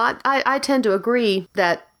 No, I tend to agree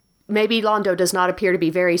that maybe Londo does not appear to be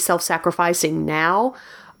very self-sacrificing now,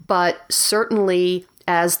 but certainly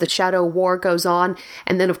as the Shadow War goes on,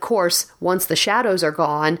 and then of course once the shadows are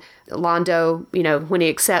gone, Londo, when he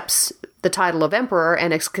accepts the title of Emperor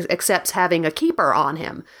and accepts having a keeper on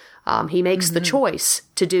him. He makes the choice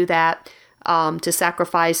to do that to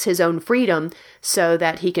sacrifice his own freedom so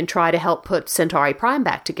that he can try to help put Centauri Prime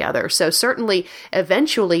back together. So certainly,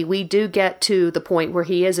 eventually, we do get to the point where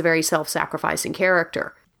he is a very self-sacrificing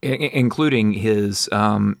character. Including his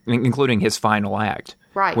final act.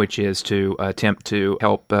 Right. Which is to attempt to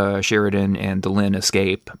help Sheridan and Delenn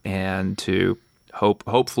escape and to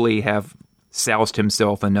hopefully have soused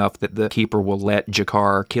himself enough that the Keeper will let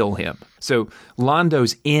G'Kar kill him. So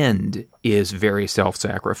Londo's end is very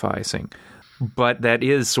self-sacrificing, but that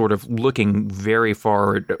is sort of looking very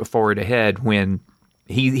forward ahead when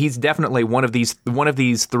he's definitely one of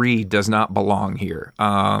these three does not belong here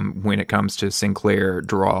when it comes to Sinclair,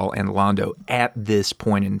 Doral, and Londo at this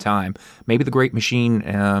point in time. Maybe the Great Machine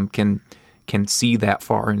can see that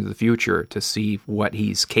far into the future to see what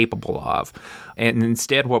he's capable of. And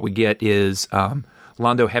instead what we get is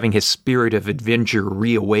Londo having his spirit of adventure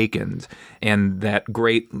reawakened, and that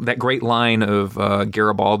great line of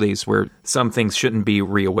Garibaldi's where some things shouldn't be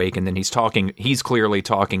reawakened, and he's clearly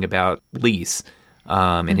talking about Lise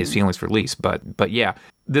and his feelings for Lise. But yeah,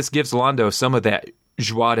 this gives Londo some of that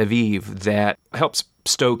joie de vivre that helps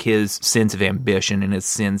stoke his sense of ambition and his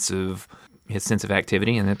sense of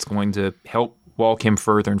activity, and it's going to help walk him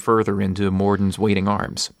further and further into Morden's waiting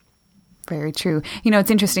arms. Very true.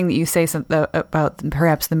 It's interesting that you say something about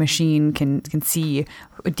perhaps the machine can see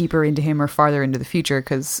deeper into him or farther into the future,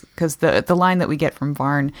 because the line that we get from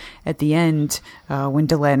Varn at the end, when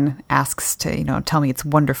Delenn asks to, tell me it's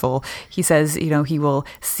wonderful, he says, he will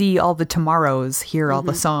see all the tomorrows, hear all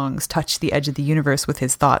the songs, touch the edge of the universe with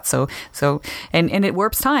his thoughts. So and it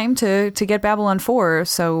warps time to get Babylon 4,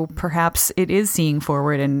 so perhaps it is seeing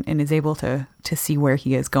forward and is able to see where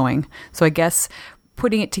he is going. So I guess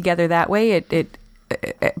putting it together that way, it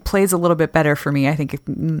plays a little bit better for me. I think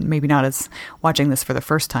maybe not as watching this for the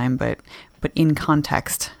first time, but in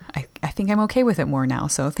context, I think I'm okay with it more now.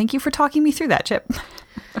 So thank you for talking me through that, Chip.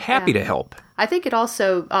 Happy to help. I think it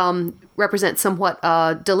also represents somewhat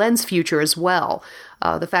Delenn's future as well.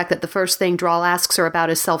 The fact that the first thing Doral asks her about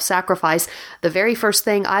is self-sacrifice. The very first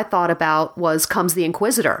thing I thought about was, comes the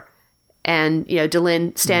Inquisitor? And,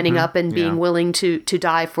 Delenn standing up and being willing to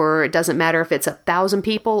die for, it doesn't matter if it's 1,000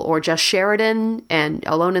 people or just Sheridan and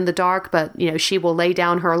alone in the dark, but, she will lay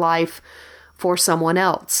down her life for someone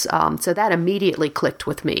else. So that immediately clicked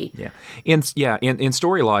with me. Yeah. In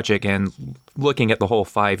story logic and looking at the whole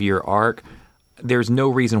 5-year arc, there's no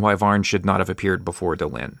reason why Varn should not have appeared before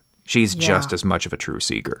Delenn. She's just as much of a true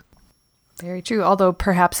seeker. Very true. Although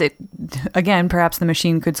perhaps the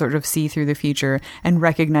machine could sort of see through the future and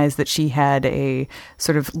recognize that she had a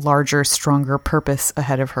sort of larger, stronger purpose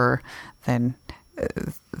ahead of her than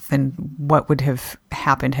what would have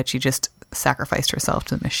happened had she just sacrificed herself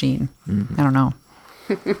to the machine. I don't know.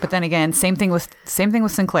 But then again, same thing with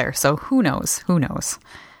Sinclair. So who knows?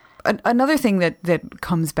 Another thing that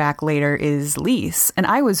comes back later is Lise. And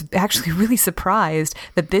I was actually really surprised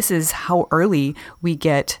that this is how early we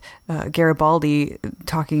get Garibaldi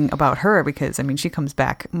talking about her, because, she comes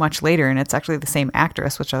back much later and it's actually the same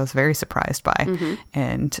actress, which I was very surprised by.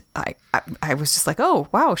 And I was just like, oh,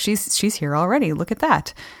 wow, she's here already. Look at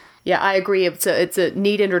that. Yeah, I agree. It's a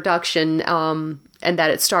neat introduction, and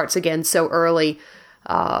that it starts again so early.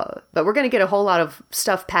 But we're going to get a whole lot of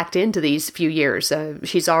stuff packed into these few years.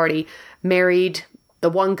 She's already married the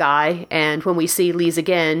one guy, and when we see Lise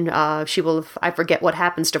again, she will, I forget what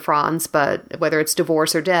happens to Franz, but whether it's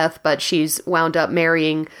divorce or death, but she's wound up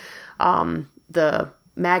marrying the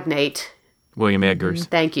magnate. William Edgars.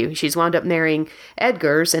 Thank you. She's wound up marrying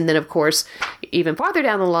Edgars, and then, of course, even farther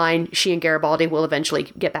down the line, she and Garibaldi will eventually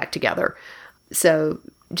get back together. So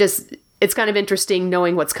just, it's kind of interesting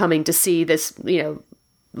knowing what's coming to see this,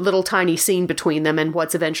 little tiny scene between them and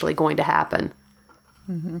what's eventually going to happen.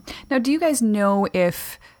 Now, do you guys know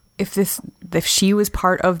if she was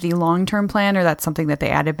part of the long-term plan, or that's something that they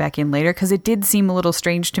added back in later? Because it did seem a little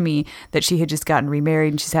strange to me that she had just gotten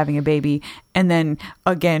remarried and she's having a baby, and then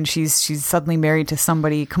again she's suddenly married to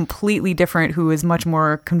somebody completely different who is much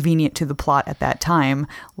more convenient to the plot at that time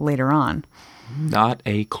later on. Not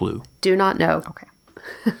a clue. Do not know.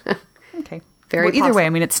 Okay. Very either way,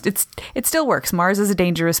 it still works. Mars is a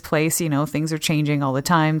dangerous place. Things are changing all the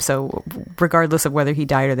time. So regardless of whether he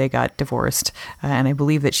died or they got divorced, and I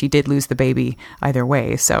believe that she did lose the baby either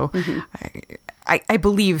way. So I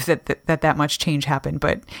believe that much change happened,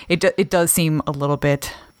 but it does seem a little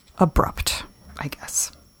bit abrupt, I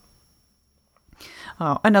guess.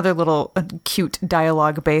 Another little cute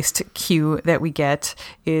dialogue-based cue that we get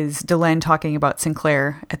is Delenn talking about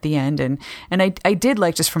Sinclair at the end. And I did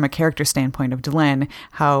like, just from a character standpoint of Delenn,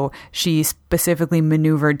 how she specifically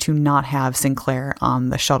maneuvered to not have Sinclair on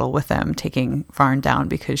the shuttle with them, taking Varn down,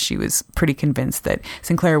 because she was pretty convinced that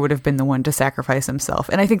Sinclair would have been the one to sacrifice himself.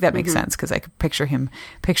 And I think that makes sense, because I could picture him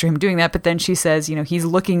doing that. But then she says, he's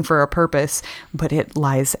looking for a purpose, but it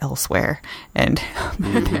lies elsewhere. And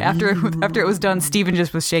after it was done, Steven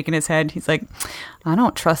just was shaking his head. He's like, I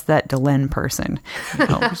don't trust that Delenn person.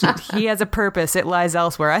 He has a purpose. It lies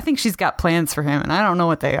elsewhere. I think she's got plans for him, and I don't know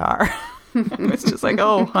what they are. It's just like,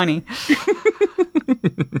 oh, honey.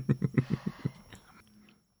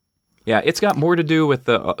 Yeah, it's got more to do with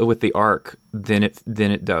the arc than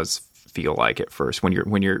it does feel like at first. When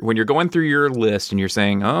you're going through your list and you're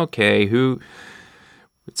saying, okay,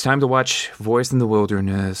 it's time to watch Voice in the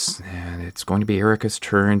Wilderness, and it's going to be Erica's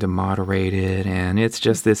turn to moderate it, and it's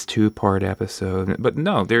just this 2-part episode. But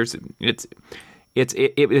no, it's a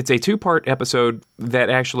 2-part episode that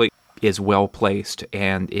actually is well placed,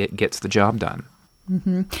 and it gets the job done.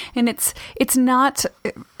 Mm-hmm. And it's not.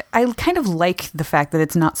 I kind of like the fact that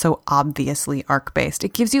it's not so obviously arc based.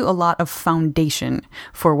 It gives you a lot of foundation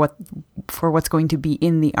for what's going to be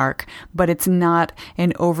in the arc, but it's not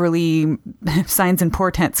an overly signs and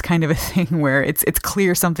portents kind of a thing where it's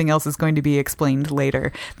clear something else is going to be explained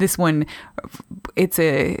later. This one, it's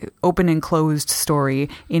a open and closed story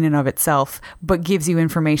in and of itself, but gives you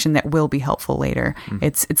information that will be helpful later. Mm-hmm.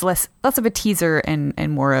 It's less of a teaser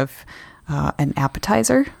and more of an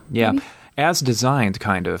appetizer. Yeah. Maybe? As designed,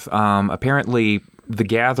 kind of. Apparently, The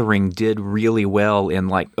Gathering did really well in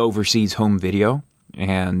overseas home video,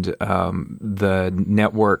 and the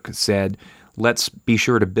network said, "Let's be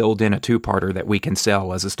sure to build in a 2-parter that we can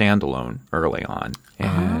sell as a standalone early on."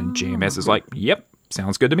 And JMS is like, "Yep,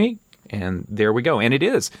 sounds good to me." And there we go. And it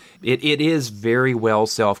is. It is very well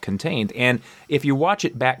self-contained. And if you watch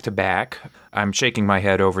it back to back, I'm shaking my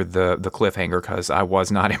head over the cliffhanger because I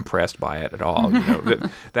was not impressed by it at all.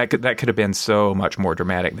 That could have been so much more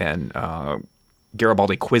dramatic than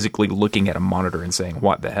Garibaldi quizzically looking at a monitor and saying,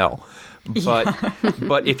 "What the hell?"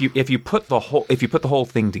 But if you put the whole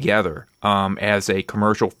thing together as a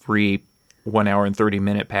commercial-free 1 hour and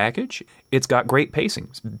 30-minute package, it's got great pacing.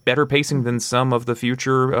 It's better pacing than some of the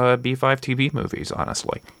future B5 TV movies,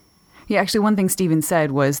 honestly. Yeah, actually, one thing Steven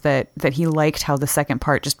said was that he liked how the second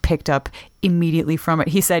part just picked up immediately from it.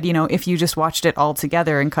 He said, if you just watched it all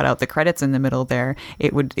together and cut out the credits in the middle there,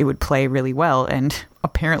 it would play really well. And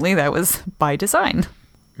apparently that was by design.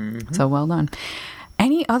 Mm-hmm. So well done.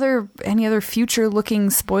 Any other future-looking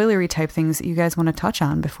spoilery type things that you guys want to touch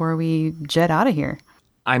on before we jet out of here?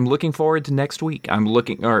 I'm looking forward to next week. I'm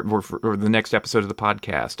looking, or the next episode of the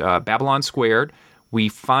podcast, Babylon Squared. We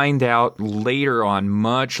find out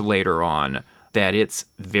much later on, that it's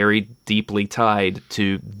very deeply tied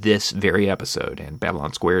to this very episode. And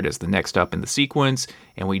Babylon Squared is the next up in the sequence,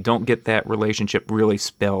 and we don't get that relationship really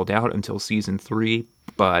spelled out until season 3.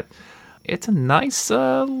 But it's a nice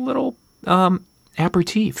little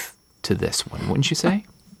aperitif to this one, wouldn't you say?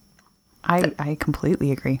 I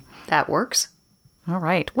completely agree. That works. All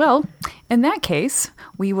right. Well, in that case,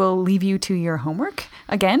 we will leave you to your homework.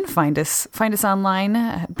 Again, find us online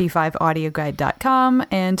at b5audioguide.com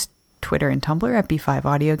and Twitter and Tumblr at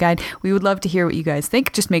B5AudioGuide. We would love to hear what you guys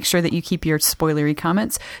think. Just make sure that you keep your spoilery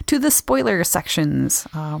comments to the spoiler sections.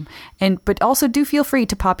 But also do feel free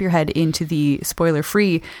to pop your head into the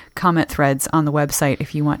spoiler-free comment threads on the website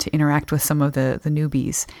if you want to interact with some of the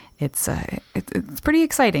newbies. It's pretty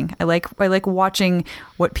exciting. I like watching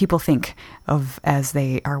what people think of as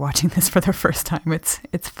they are watching this for the first time.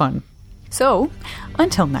 It's fun. So,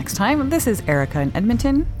 until next time, this is Erica in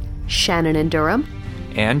Edmonton, Shannon in Durham,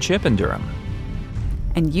 and Chip in Durham.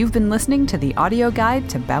 And you've been listening to the audio guide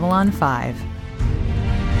to Babylon 5.